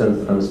perspective in the sense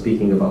that I'm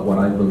speaking about what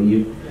I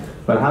believe,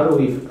 but how do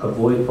we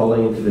avoid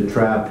falling into the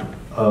trap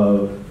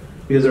of,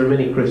 because there are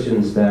many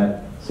Christians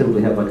that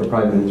simply have like a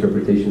private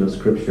interpretation of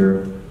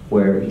Scripture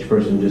where each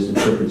person just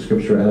interprets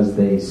Scripture as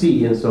they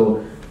see, and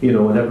so,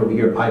 whenever we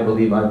hear, I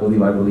believe,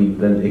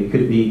 then it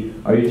could be,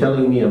 are you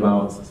telling me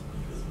about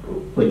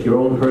like your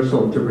own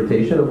personal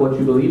interpretation of what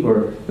you believe?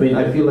 Or,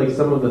 I feel like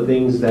some of the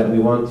things that we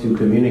want to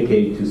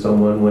communicate to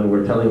someone when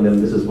we're telling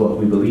them this is what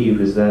we believe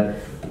is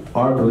that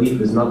our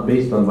belief is not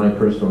based on my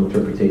personal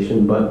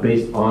interpretation, but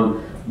based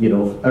on,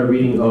 a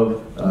reading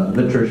of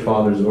the church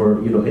fathers,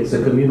 or, it's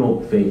a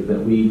communal faith that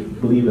we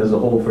believe as a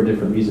whole for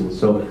different reasons.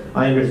 So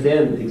I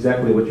understand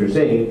exactly what you're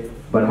saying,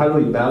 but how do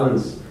we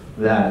balance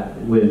that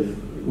with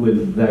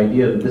the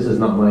idea that this is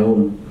not my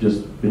own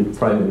just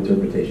private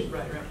interpretation?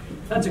 Right.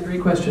 That's a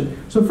great question.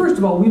 So first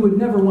of all, we would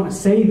never want to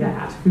say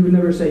that. We would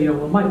never say,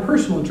 well, my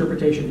personal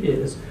interpretation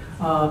is.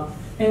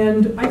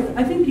 And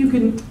I think you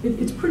can,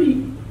 it's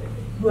pretty,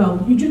 well,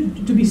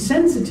 to be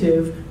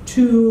sensitive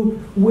to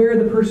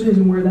where the person is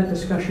and where that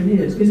discussion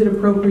is. Is it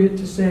appropriate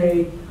to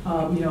say,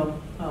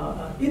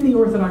 in the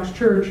Orthodox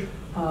Church,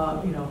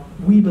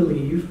 we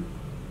believe,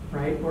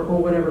 right, or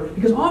whatever.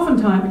 Because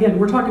oftentimes, again,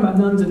 we're talking about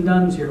nuns and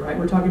nuns here, right?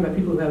 We're talking about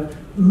people who have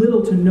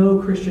little to no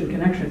Christian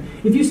connection.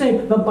 If you say,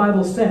 the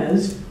Bible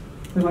says,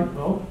 they're like,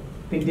 well,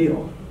 big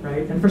deal,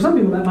 right? And for some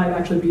people, that might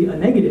actually be a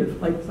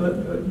negative. Like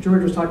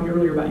George was talking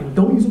earlier about,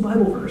 don't use a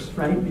Bible verse,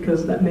 right?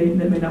 Because that may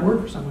not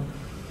work for someone.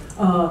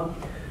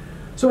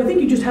 So I think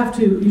you just have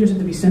to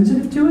be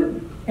sensitive to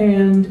it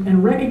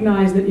and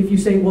recognize that if you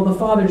say, well, the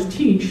fathers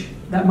teach,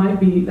 that might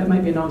be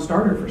a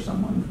non-starter for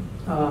someone.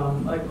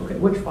 Like, okay,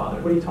 which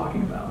father? What are you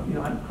talking about?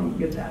 I don't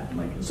get that.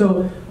 Like,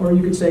 so, or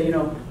you could say,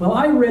 well,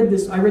 I read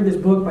this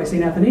book by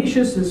Saint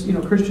Athanasius, this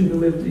Christian who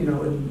lived, in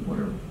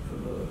whatever.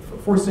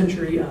 4th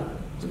century,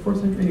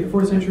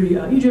 4th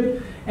century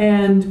Egypt,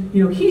 and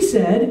he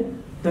said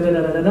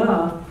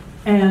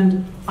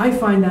and I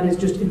find that is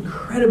just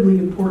incredibly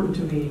important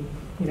to me,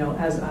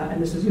 and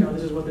this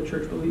is what the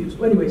church believes.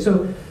 Well, anyway,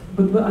 so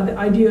but the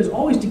idea is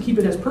always to keep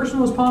it as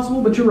personal as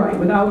possible. But you're right,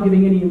 without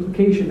giving any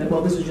implication that,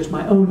 well, this is just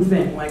my own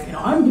thing. Like,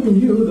 I'm giving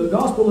you the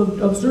gospel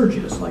of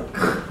Sergius, like,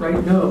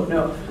 right? No.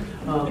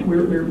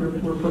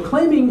 We're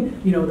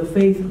proclaiming, the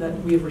faith that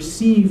we have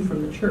received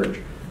from the church.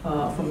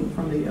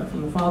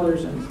 From the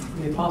fathers and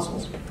the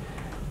apostles.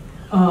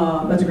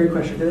 That's a great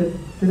question. Did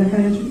that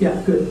kind of answer? Yeah,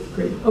 good,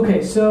 great.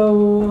 Okay, so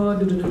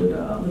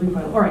living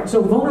vital. All right,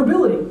 so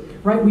vulnerability,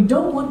 right? We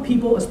don't want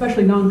people,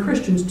 especially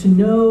non-Christians, to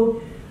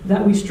know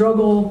that we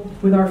struggle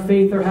with our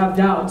faith or have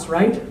doubts,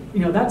 right?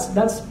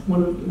 That's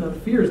one of the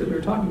fears that we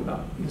were talking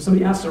about.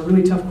 Somebody asks a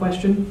really tough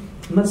question,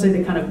 And let's say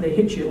they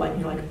hit you like,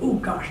 you're like, oh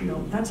gosh,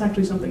 that's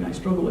actually something I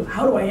struggle with.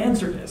 How do I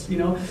answer this?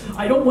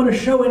 I don't want to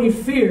show any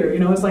fear.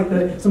 It's like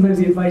sometimes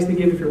the advice they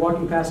give if you're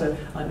walking past an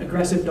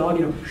aggressive dog,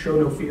 show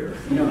no fear.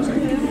 It's like,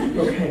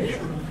 okay,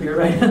 show no fear,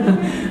 right?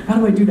 How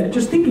do I do that?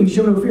 Just thinking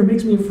show no fear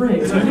makes me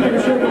afraid. So I think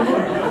I show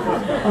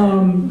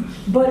no fear.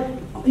 But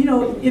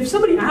if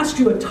somebody asks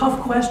you a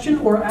tough question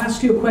or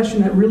asks you a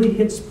question that really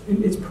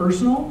it's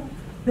personal,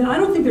 then I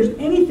don't think there's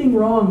anything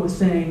wrong with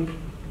saying,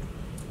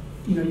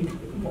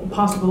 a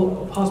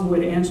possible way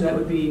to answer that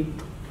would be,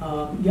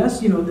 yes,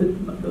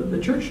 the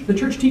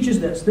church teaches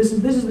this. This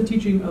is the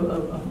teaching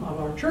of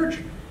our church,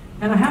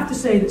 and I have to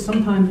say that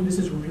sometimes this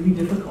is really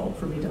difficult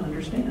for me to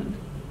understand.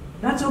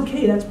 That's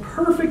okay. That's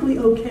perfectly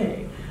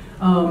okay.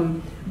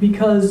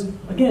 Because,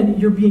 again,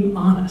 you're being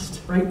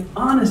honest, right?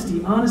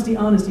 Honesty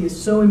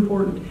is so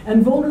important.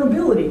 And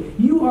vulnerability.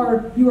 You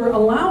are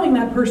allowing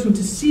that person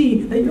to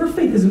see that your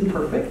faith isn't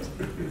perfect,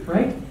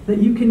 right? That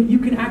you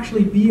can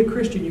actually be a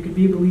Christian, you can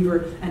be a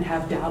believer and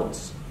have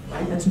doubts,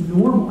 right? That's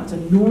normal. That's a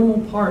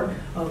normal part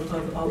of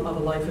a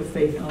life of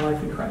faith and a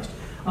life in Christ.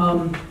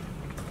 And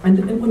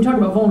when we talk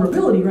about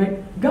vulnerability,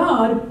 right?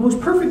 God most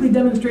perfectly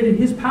demonstrated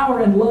his power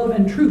and love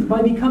and truth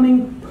by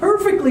becoming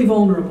perfectly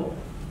vulnerable.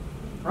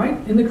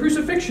 Right? In the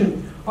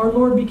crucifixion, our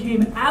Lord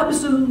became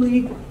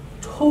absolutely,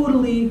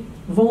 totally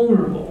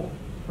vulnerable.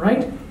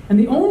 Right? And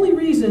the only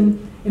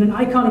reason in an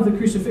icon of the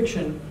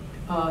crucifixion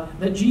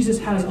that Jesus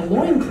has a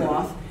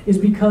loincloth is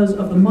because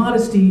of the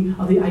modesty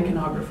of the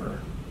iconographer.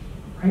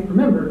 Right?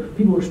 Remember,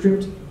 people were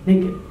stripped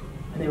naked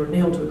and they were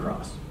nailed to the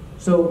cross.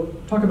 So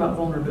talk about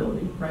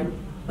vulnerability, right?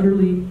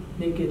 Utterly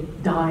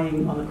naked,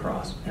 dying on the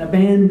cross, and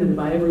abandoned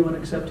by everyone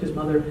except his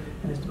mother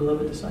and his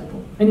beloved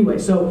disciple. Anyway,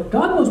 so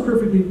God most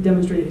perfectly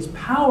demonstrated his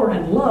power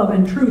and love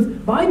and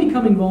truth by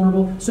becoming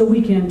vulnerable, so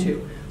we can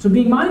too. So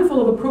being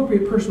mindful of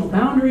appropriate personal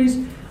boundaries,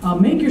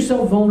 make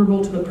yourself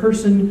vulnerable to the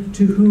person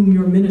to whom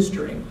you're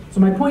ministering. So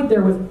my point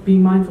there with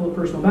being mindful of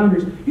personal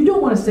boundaries, you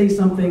don't want to say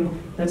something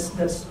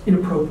that's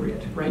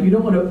inappropriate, right? You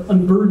don't want to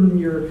unburden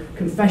your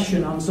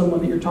confession on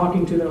someone that you're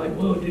talking to. They're like,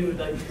 whoa, dude,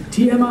 like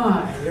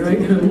TMI, right?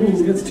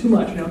 Ooh, that's too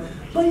much,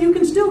 But you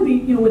can still be,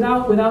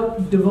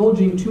 without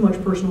divulging too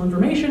much personal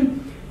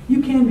information,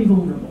 you can be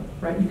vulnerable,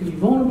 right? You can be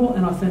vulnerable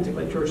and authentic,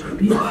 like George said,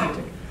 be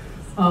authentic.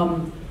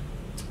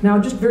 Now,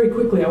 just very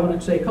quickly, I want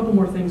to say a couple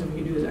more things and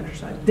we can do this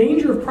exercise.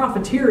 Danger of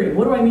profiteering.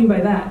 What do I mean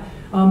by that?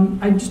 I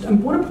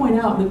want to point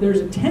out that there's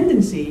a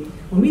tendency,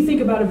 when we think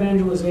about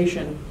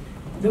evangelization,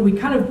 that we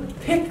kind of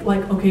pick,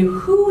 like, okay,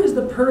 who is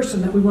the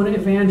person that we want to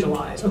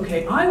evangelize?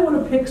 Okay, I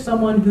want to pick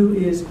someone who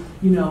is,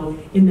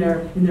 in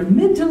their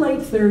mid to late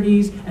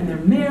 30s, and they're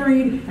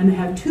married, and they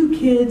have 2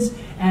 kids,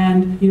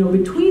 and,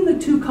 between the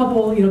 2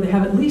 couple, they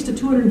have at least a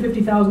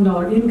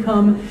 $250,000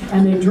 income,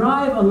 and they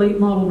drive a late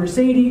model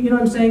Mercedes, you know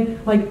what I'm saying?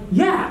 Like,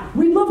 yeah,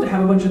 we'd love to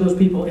have a bunch of those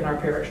people in our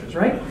parishes,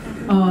 right?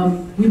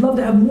 We'd love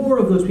to have more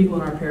of those people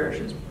in our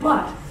parishes,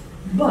 but,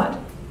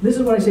 this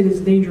is what I say is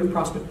the danger of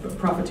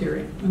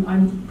profiteering. And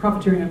I'm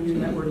using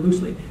that word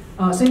loosely.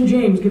 St.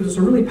 James gives us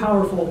a really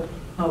powerful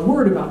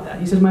word about that.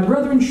 He says, "My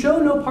brethren,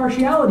 show no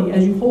partiality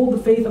as you hold the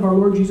faith of our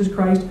Lord Jesus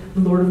Christ, the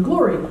Lord of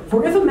glory.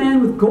 For if a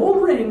man with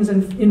gold rings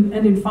and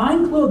in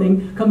fine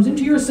clothing comes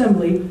into your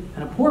assembly,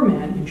 and a poor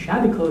man in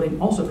shabby clothing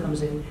also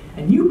comes in,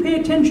 and you pay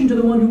attention to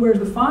the one who wears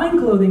the fine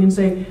clothing and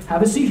say,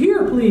 'Have a seat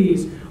here,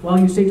 please,' while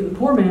you say to the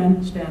poor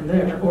man, 'Stand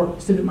there,' or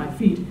 'Sit at my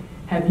feet,'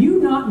 have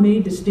you not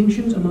made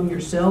distinctions among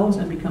yourselves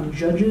and become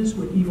judges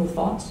with evil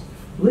thoughts?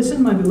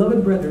 Listen, my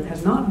beloved brethren,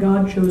 has not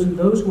God chosen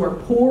those who are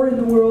poor in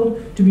the world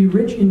to be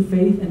rich in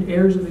faith and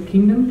heirs of the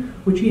kingdom,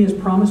 which he has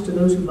promised to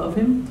those who love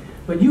him?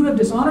 But you have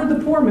dishonored the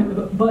poor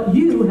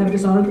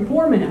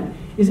man.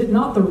 Is it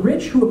not the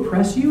rich who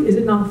oppress you? Is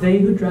it not they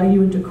who drag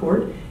you into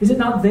court? Is it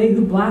not they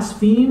who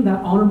blaspheme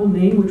that honorable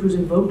name which was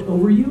invoked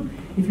over you?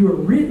 If you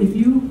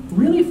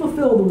really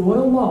fulfill the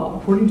royal law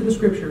according to the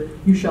Scripture,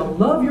 you shall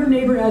love your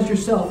neighbor as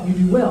yourself, you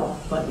do well.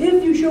 But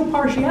if you show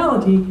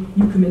partiality,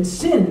 you commit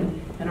sin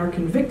and are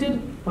convicted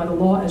by the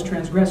law as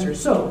transgressors."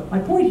 So, my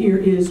point here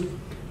is,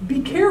 be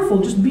careful,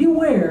 just be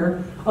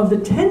aware of the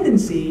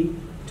tendency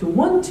to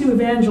want to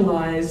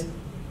evangelize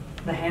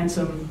the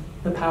handsome,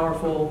 the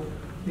powerful,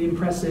 the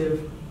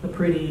impressive, the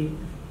pretty,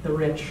 the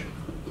rich,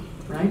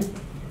 right?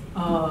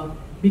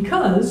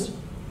 Because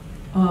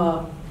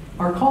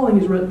our calling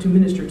is to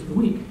minister to the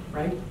weak,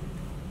 right?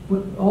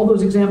 All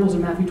those examples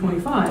in Matthew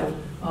 25,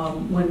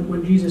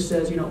 when Jesus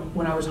says,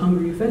 when I was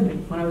hungry, you fed me.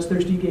 When I was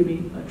thirsty, you gave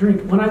me a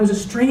drink. When I was a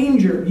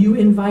stranger, you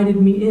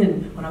invited me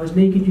in. When I was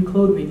naked, you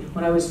clothed me.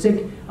 When I was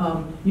sick,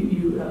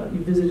 you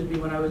visited me.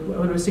 When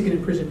I was sick and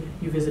in prison,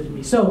 you visited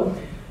me. So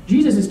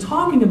Jesus is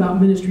talking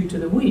about ministry to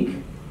the weak.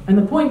 And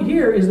the point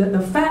here is that the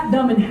fat,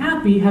 dumb, and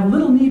happy have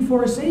little need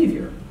for a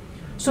Savior.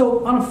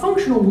 So on a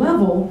functional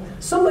level,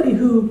 somebody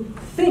who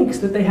thinks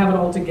that they have it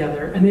all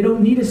together and they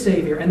don't need a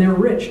Savior and they're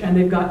rich and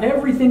they've got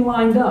everything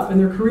lined up and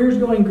their career's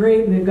going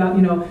great and they've got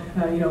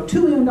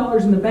 $2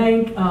 million in the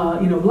bank, blah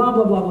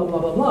blah blah blah blah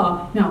blah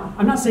blah. Now,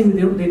 I'm not saying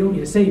that they don't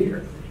need a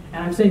Savior,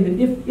 and I'm saying that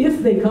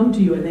if they come to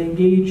you and they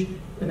engage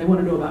and they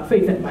want to know about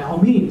faith, then by all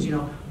means,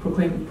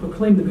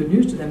 proclaim the good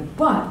news to them.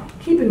 But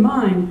keep in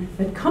mind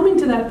that coming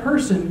to that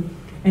person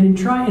and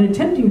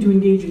attempting to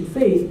engage in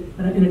faith,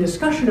 in a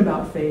discussion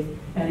about faith,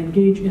 and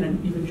engage in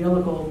an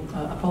evangelical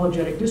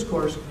apologetic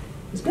discourse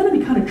is going to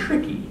be kind of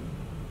tricky,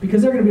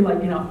 because they're going to be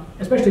like,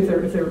 especially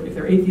if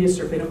they're atheists,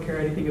 or if they don't care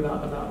anything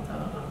about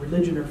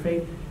religion or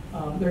faith,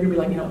 they're going to be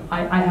like,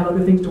 I have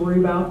other things to worry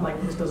about. Like,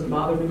 this doesn't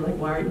bother me. Like,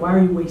 why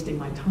are you wasting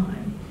my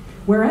time?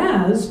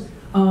 Whereas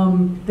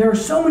there are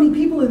so many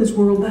people in this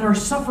world that are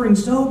suffering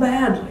so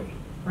badly,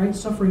 right?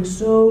 Suffering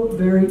so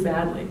very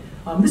badly.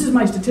 This is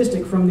my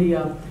statistic from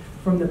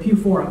the Pew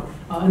Forum.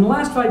 In the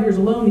last 5 years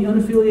alone, the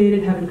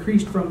unaffiliated have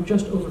increased from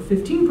just over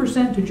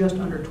 15% to just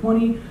under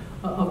 20%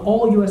 of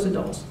all U.S.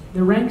 adults.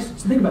 Their ranks,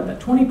 so think about that,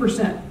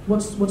 20%.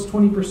 What's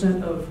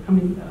 20% of, how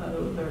many,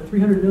 there are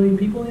 300 million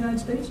people in the United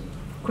States?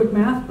 Quick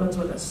math,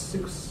 that's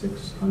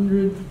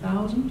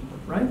 600,000,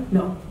 right?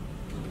 No.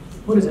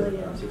 What is it?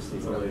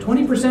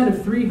 20%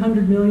 of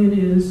 300 million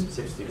is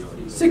 60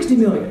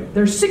 million.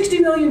 There's 60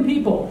 million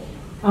people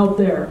out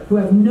there who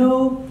have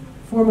no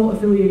formal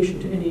affiliation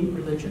to any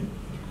religion.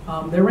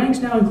 Their ranks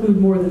now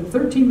include more than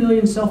 13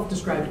 million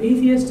self-described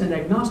atheists and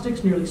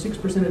agnostics, nearly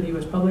 6% of the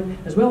U.S. public,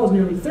 as well as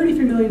nearly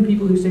 33 million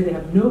people who say they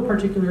have no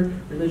particular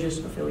religious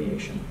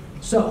affiliation.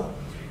 So,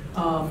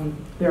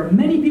 there are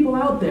many people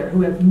out there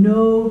who have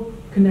no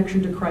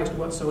connection to Christ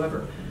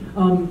whatsoever.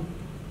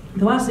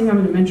 The last thing I'm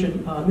going to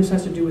mention, this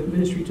has to do with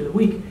ministry to the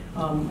weak.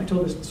 I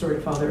told this story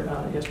to Father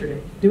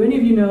yesterday. Do any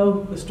of you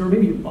know the story,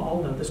 maybe you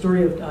all know, the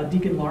story of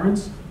Deacon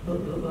Lawrence, the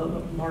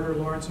martyr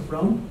Lawrence of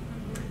Rome?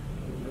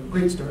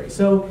 Great story.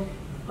 So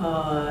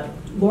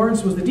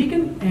Lawrence was the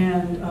deacon,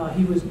 and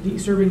he was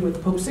serving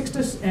with Pope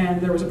Sixtus, and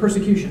there was a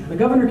persecution. And the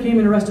governor came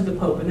and arrested the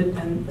Pope,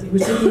 and he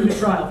was taking him to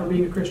trial for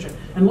being a Christian.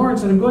 And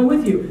Lawrence said, I'm going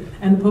with you.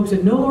 And the Pope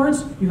said, no,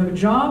 Lawrence, you have a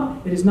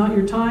job. It is not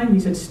your time. He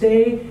said,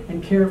 stay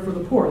and care for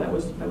the poor. That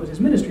was his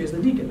ministry as the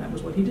deacon. That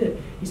was what he did.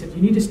 He said,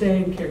 you need to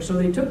stay and care. So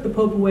they took the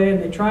Pope away,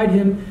 and they tried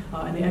him,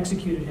 and they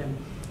executed him.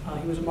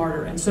 He was a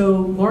martyr. And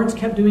so Lawrence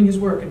kept doing his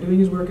work and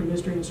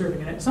ministering and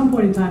serving. And at some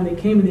point in time, they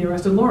came and they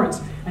arrested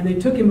Lawrence, and they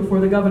took him before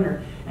the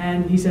governor.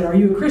 And he said, are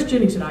you a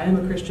Christian? He said, I am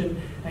a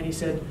Christian. And he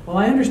said, well,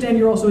 I understand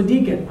you're also a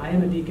deacon. I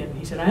am a deacon.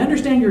 He said, I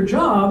understand your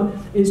job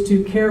is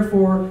to care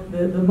for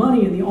the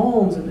money and the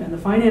alms and the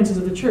finances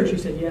of the church. He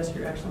said, yes,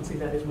 Your Excellency,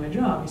 that is my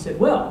job.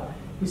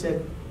 He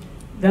said,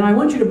 then I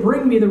want you to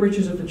bring me the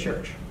riches of the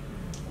church.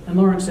 And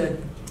Lawrence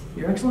said,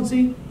 Your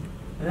Excellency,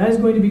 that is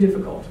going to be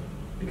difficult,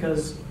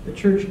 because the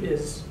church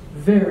is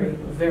very,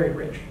 very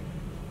rich.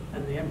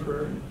 And the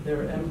emperor,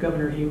 the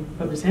governor, he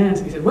put his hands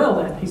and he said,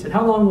 well then, he said,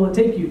 how long will it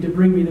take you to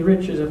bring me the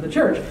riches of the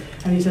church?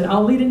 And he said,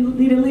 I'll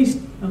need at least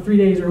 3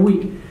 days or a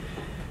week.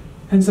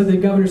 And so the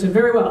governor said,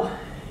 very well,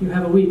 you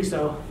have a week,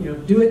 so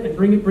do it and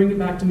bring it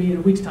back to me in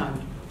a week's time.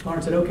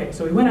 Lawrence said, okay.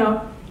 So he went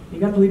out, he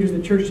got the leaders of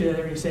the church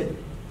together, and he said,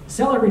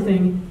 sell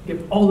everything,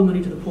 give all the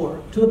money to the poor,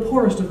 to the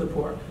poorest of the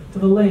poor, to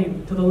the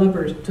lame, to the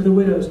lepers, to the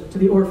widows, to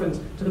the orphans,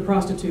 to the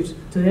prostitutes,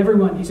 to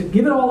everyone. He said,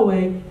 give it all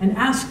away and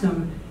ask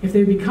them if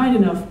they would be kind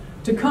enough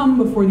to come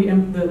before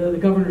the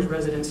governor's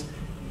residence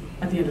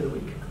at the end of the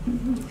week.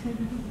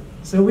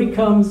 So a week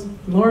comes,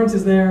 Lawrence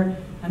is there,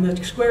 and the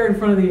square in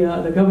front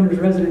of the governor's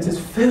residence is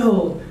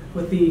filled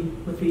with the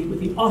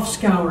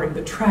offscouring,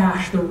 the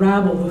trash, the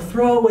rabble, the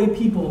throwaway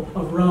people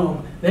of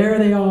Rome. There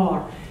they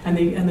are. And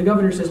the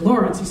governor says,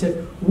 Lawrence, he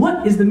said,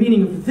 what is the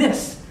meaning of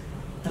this?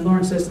 And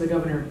Lawrence says to the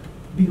governor,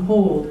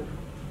 behold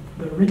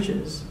the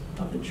riches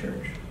of the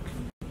church.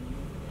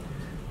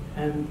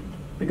 And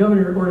the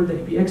governor ordered that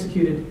he be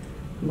executed.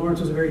 And Lawrence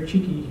was a very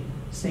cheeky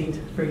saint,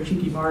 very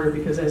cheeky martyr,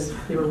 because as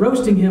they were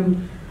roasting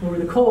him over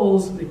the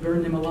coals, they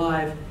burned him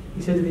alive.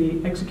 He said to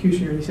the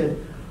executioner, he said,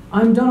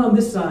 I'm done on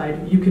this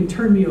side, you can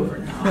turn me over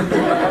now.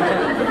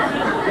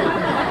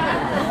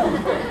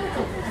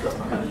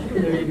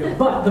 There you go.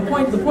 But the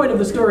point of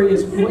the story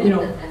is,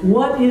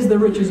 what is the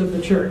riches of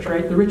the church,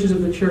 right? The riches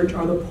of the church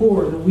are the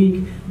poor, the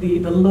weak, the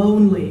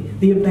lonely,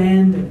 the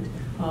abandoned,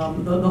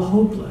 the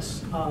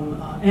hopeless.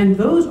 And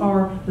those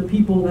are the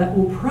people that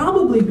will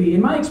probably be,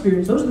 in my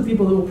experience, those are the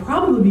people that will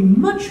probably be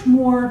much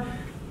more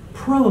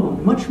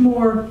prone, much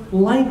more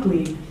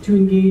likely to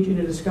engage in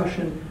a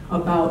discussion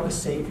about a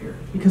Savior,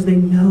 because they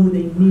know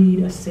they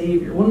need a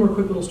Savior. One more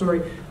quick little story.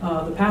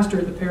 The pastor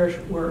at the parish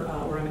where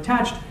I'm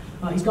attached,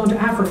 he's gone to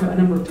Africa a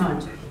number of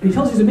times. And he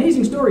tells these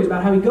amazing stories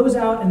about how he goes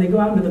out, and they go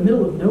out into the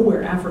middle of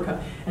nowhere,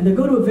 Africa, and they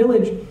go to a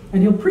village,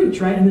 and he'll preach,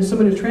 right? And there's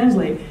someone to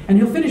translate, and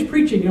he'll finish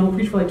preaching, he'll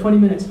preach for like 20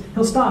 minutes.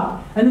 He'll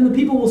stop, and then the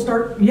people will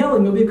start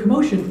yelling, there'll be a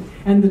commotion,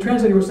 and the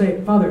translator will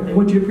say, Father, they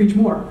want you to preach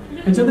more.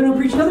 And so then he'll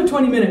preach another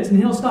 20 minutes, and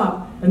he'll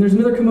stop, and there's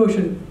another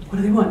commotion. What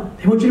do they want?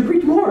 They want you to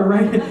preach more,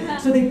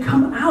 right? So they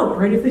come out,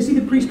 right? If they see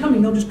the priest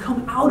coming, they'll just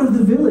come out of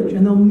the village,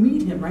 and they'll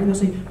meet him, right? And they'll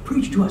say,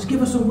 preach to us,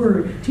 give us a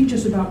word, teach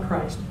us about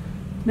Christ.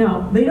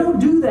 Now, they don't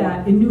do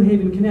that in New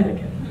Haven,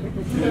 Connecticut,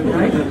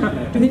 right?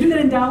 Do they do that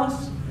in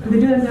Dallas? Do they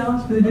do that in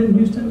Dallas? Do they do it in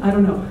Houston? I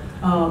don't know.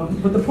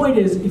 But the point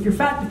is, if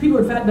people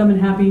are fat, dumb, and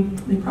happy,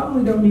 they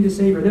probably don't need a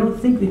Savior. They don't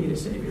think they need a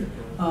Savior.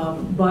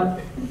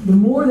 But the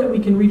more that we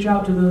can reach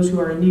out to those who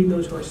are in need,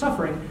 those who are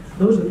suffering,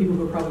 those are the people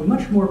who are probably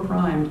much more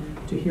primed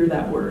to hear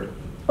that word.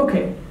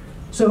 Okay,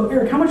 so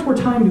Eric, how much more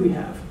time do we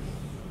have?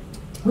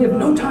 We have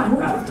no time.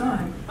 We're out of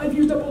time. I've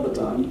used up all the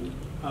time.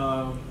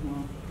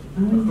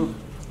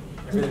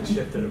 Everything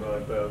shifted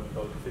about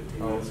 15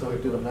 minutes. So we're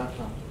doing that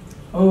now.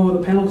 Oh,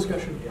 the panel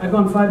discussion. I've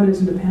gone 5 minutes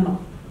into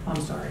panel. I'm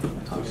sorry.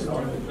 I talked too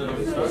long.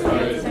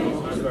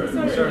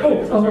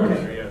 Oh,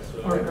 okay.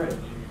 All right.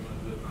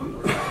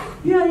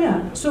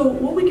 Yeah. So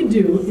what we can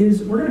do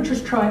is we're going to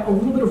just try a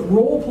little bit of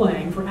role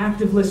playing for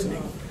active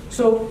listening.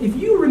 So if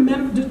you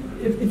remember,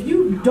 if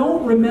you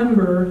don't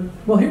remember,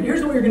 well,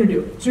 here's what you're going to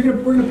do. So we're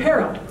going to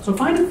pair up. So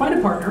find a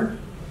partner,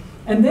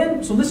 and then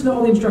listen to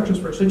all the instructions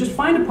first. So just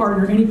find a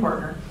partner, any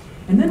partner,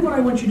 and then what I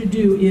want you to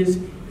do is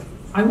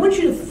I want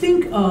you to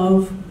think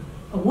of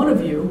one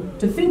of you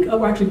to think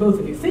of, or actually both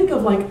of you, think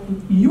of like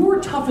your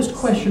toughest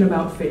question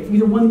about faith,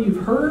 either one that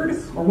you've heard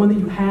or one that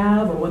you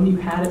have or one that you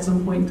had at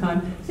some point in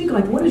time. Think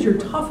like, what is your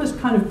toughest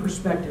kind of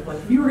perspective? Like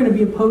if you were going to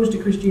be opposed to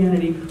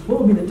Christianity, what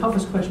would be the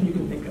toughest question you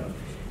can think of?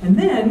 And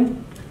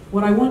then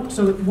what I want,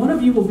 so one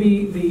of you will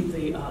be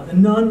the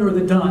nun or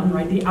the dun,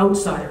 right? The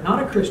outsider,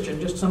 not a Christian,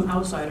 just some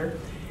outsider.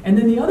 And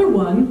then the other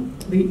one,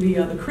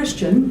 the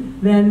Christian,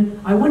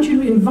 then I want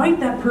you to invite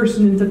that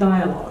person into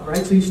dialogue,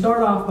 right? So you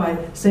start off by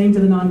saying to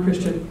the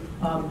non-Christian,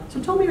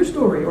 so tell me your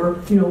story,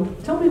 or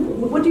tell me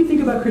what do you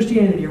think about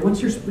Christianity, or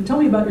tell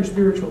me about your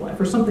spiritual life,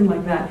 or something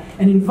like that,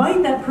 and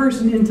invite that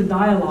person into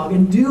dialogue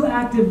and do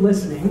active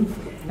listening.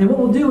 And what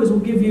we'll do is we'll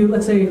give you,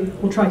 let's say,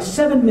 we'll try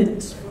 7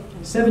 minutes,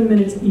 7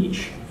 minutes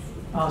each.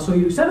 So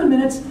you do 7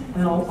 minutes,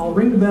 and I'll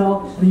ring the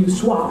bell, and then you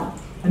swap.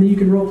 And then you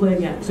can role play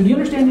again. So do you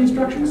understand the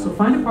instructions? So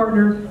find a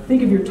partner,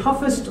 think of your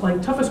toughest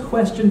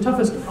question,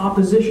 toughest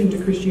opposition to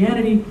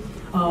Christianity,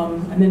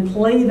 and then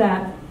play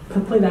that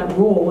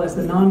role as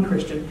the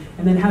non-Christian,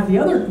 and then have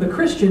the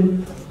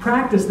Christian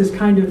practice this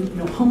kind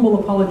of humble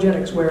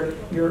apologetics where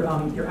you're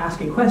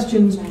asking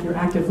questions, you're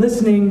active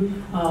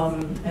listening,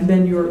 and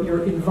then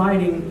you're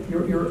inviting,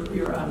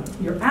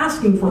 you're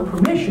asking for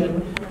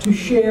permission to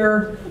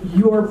share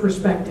your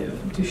perspective,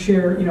 to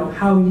share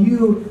how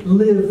you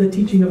live the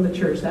teaching of the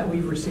church that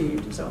we've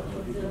received. So,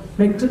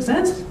 make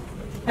sense?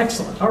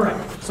 Excellent. All right.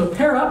 So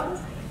pair up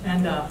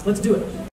and let's do it.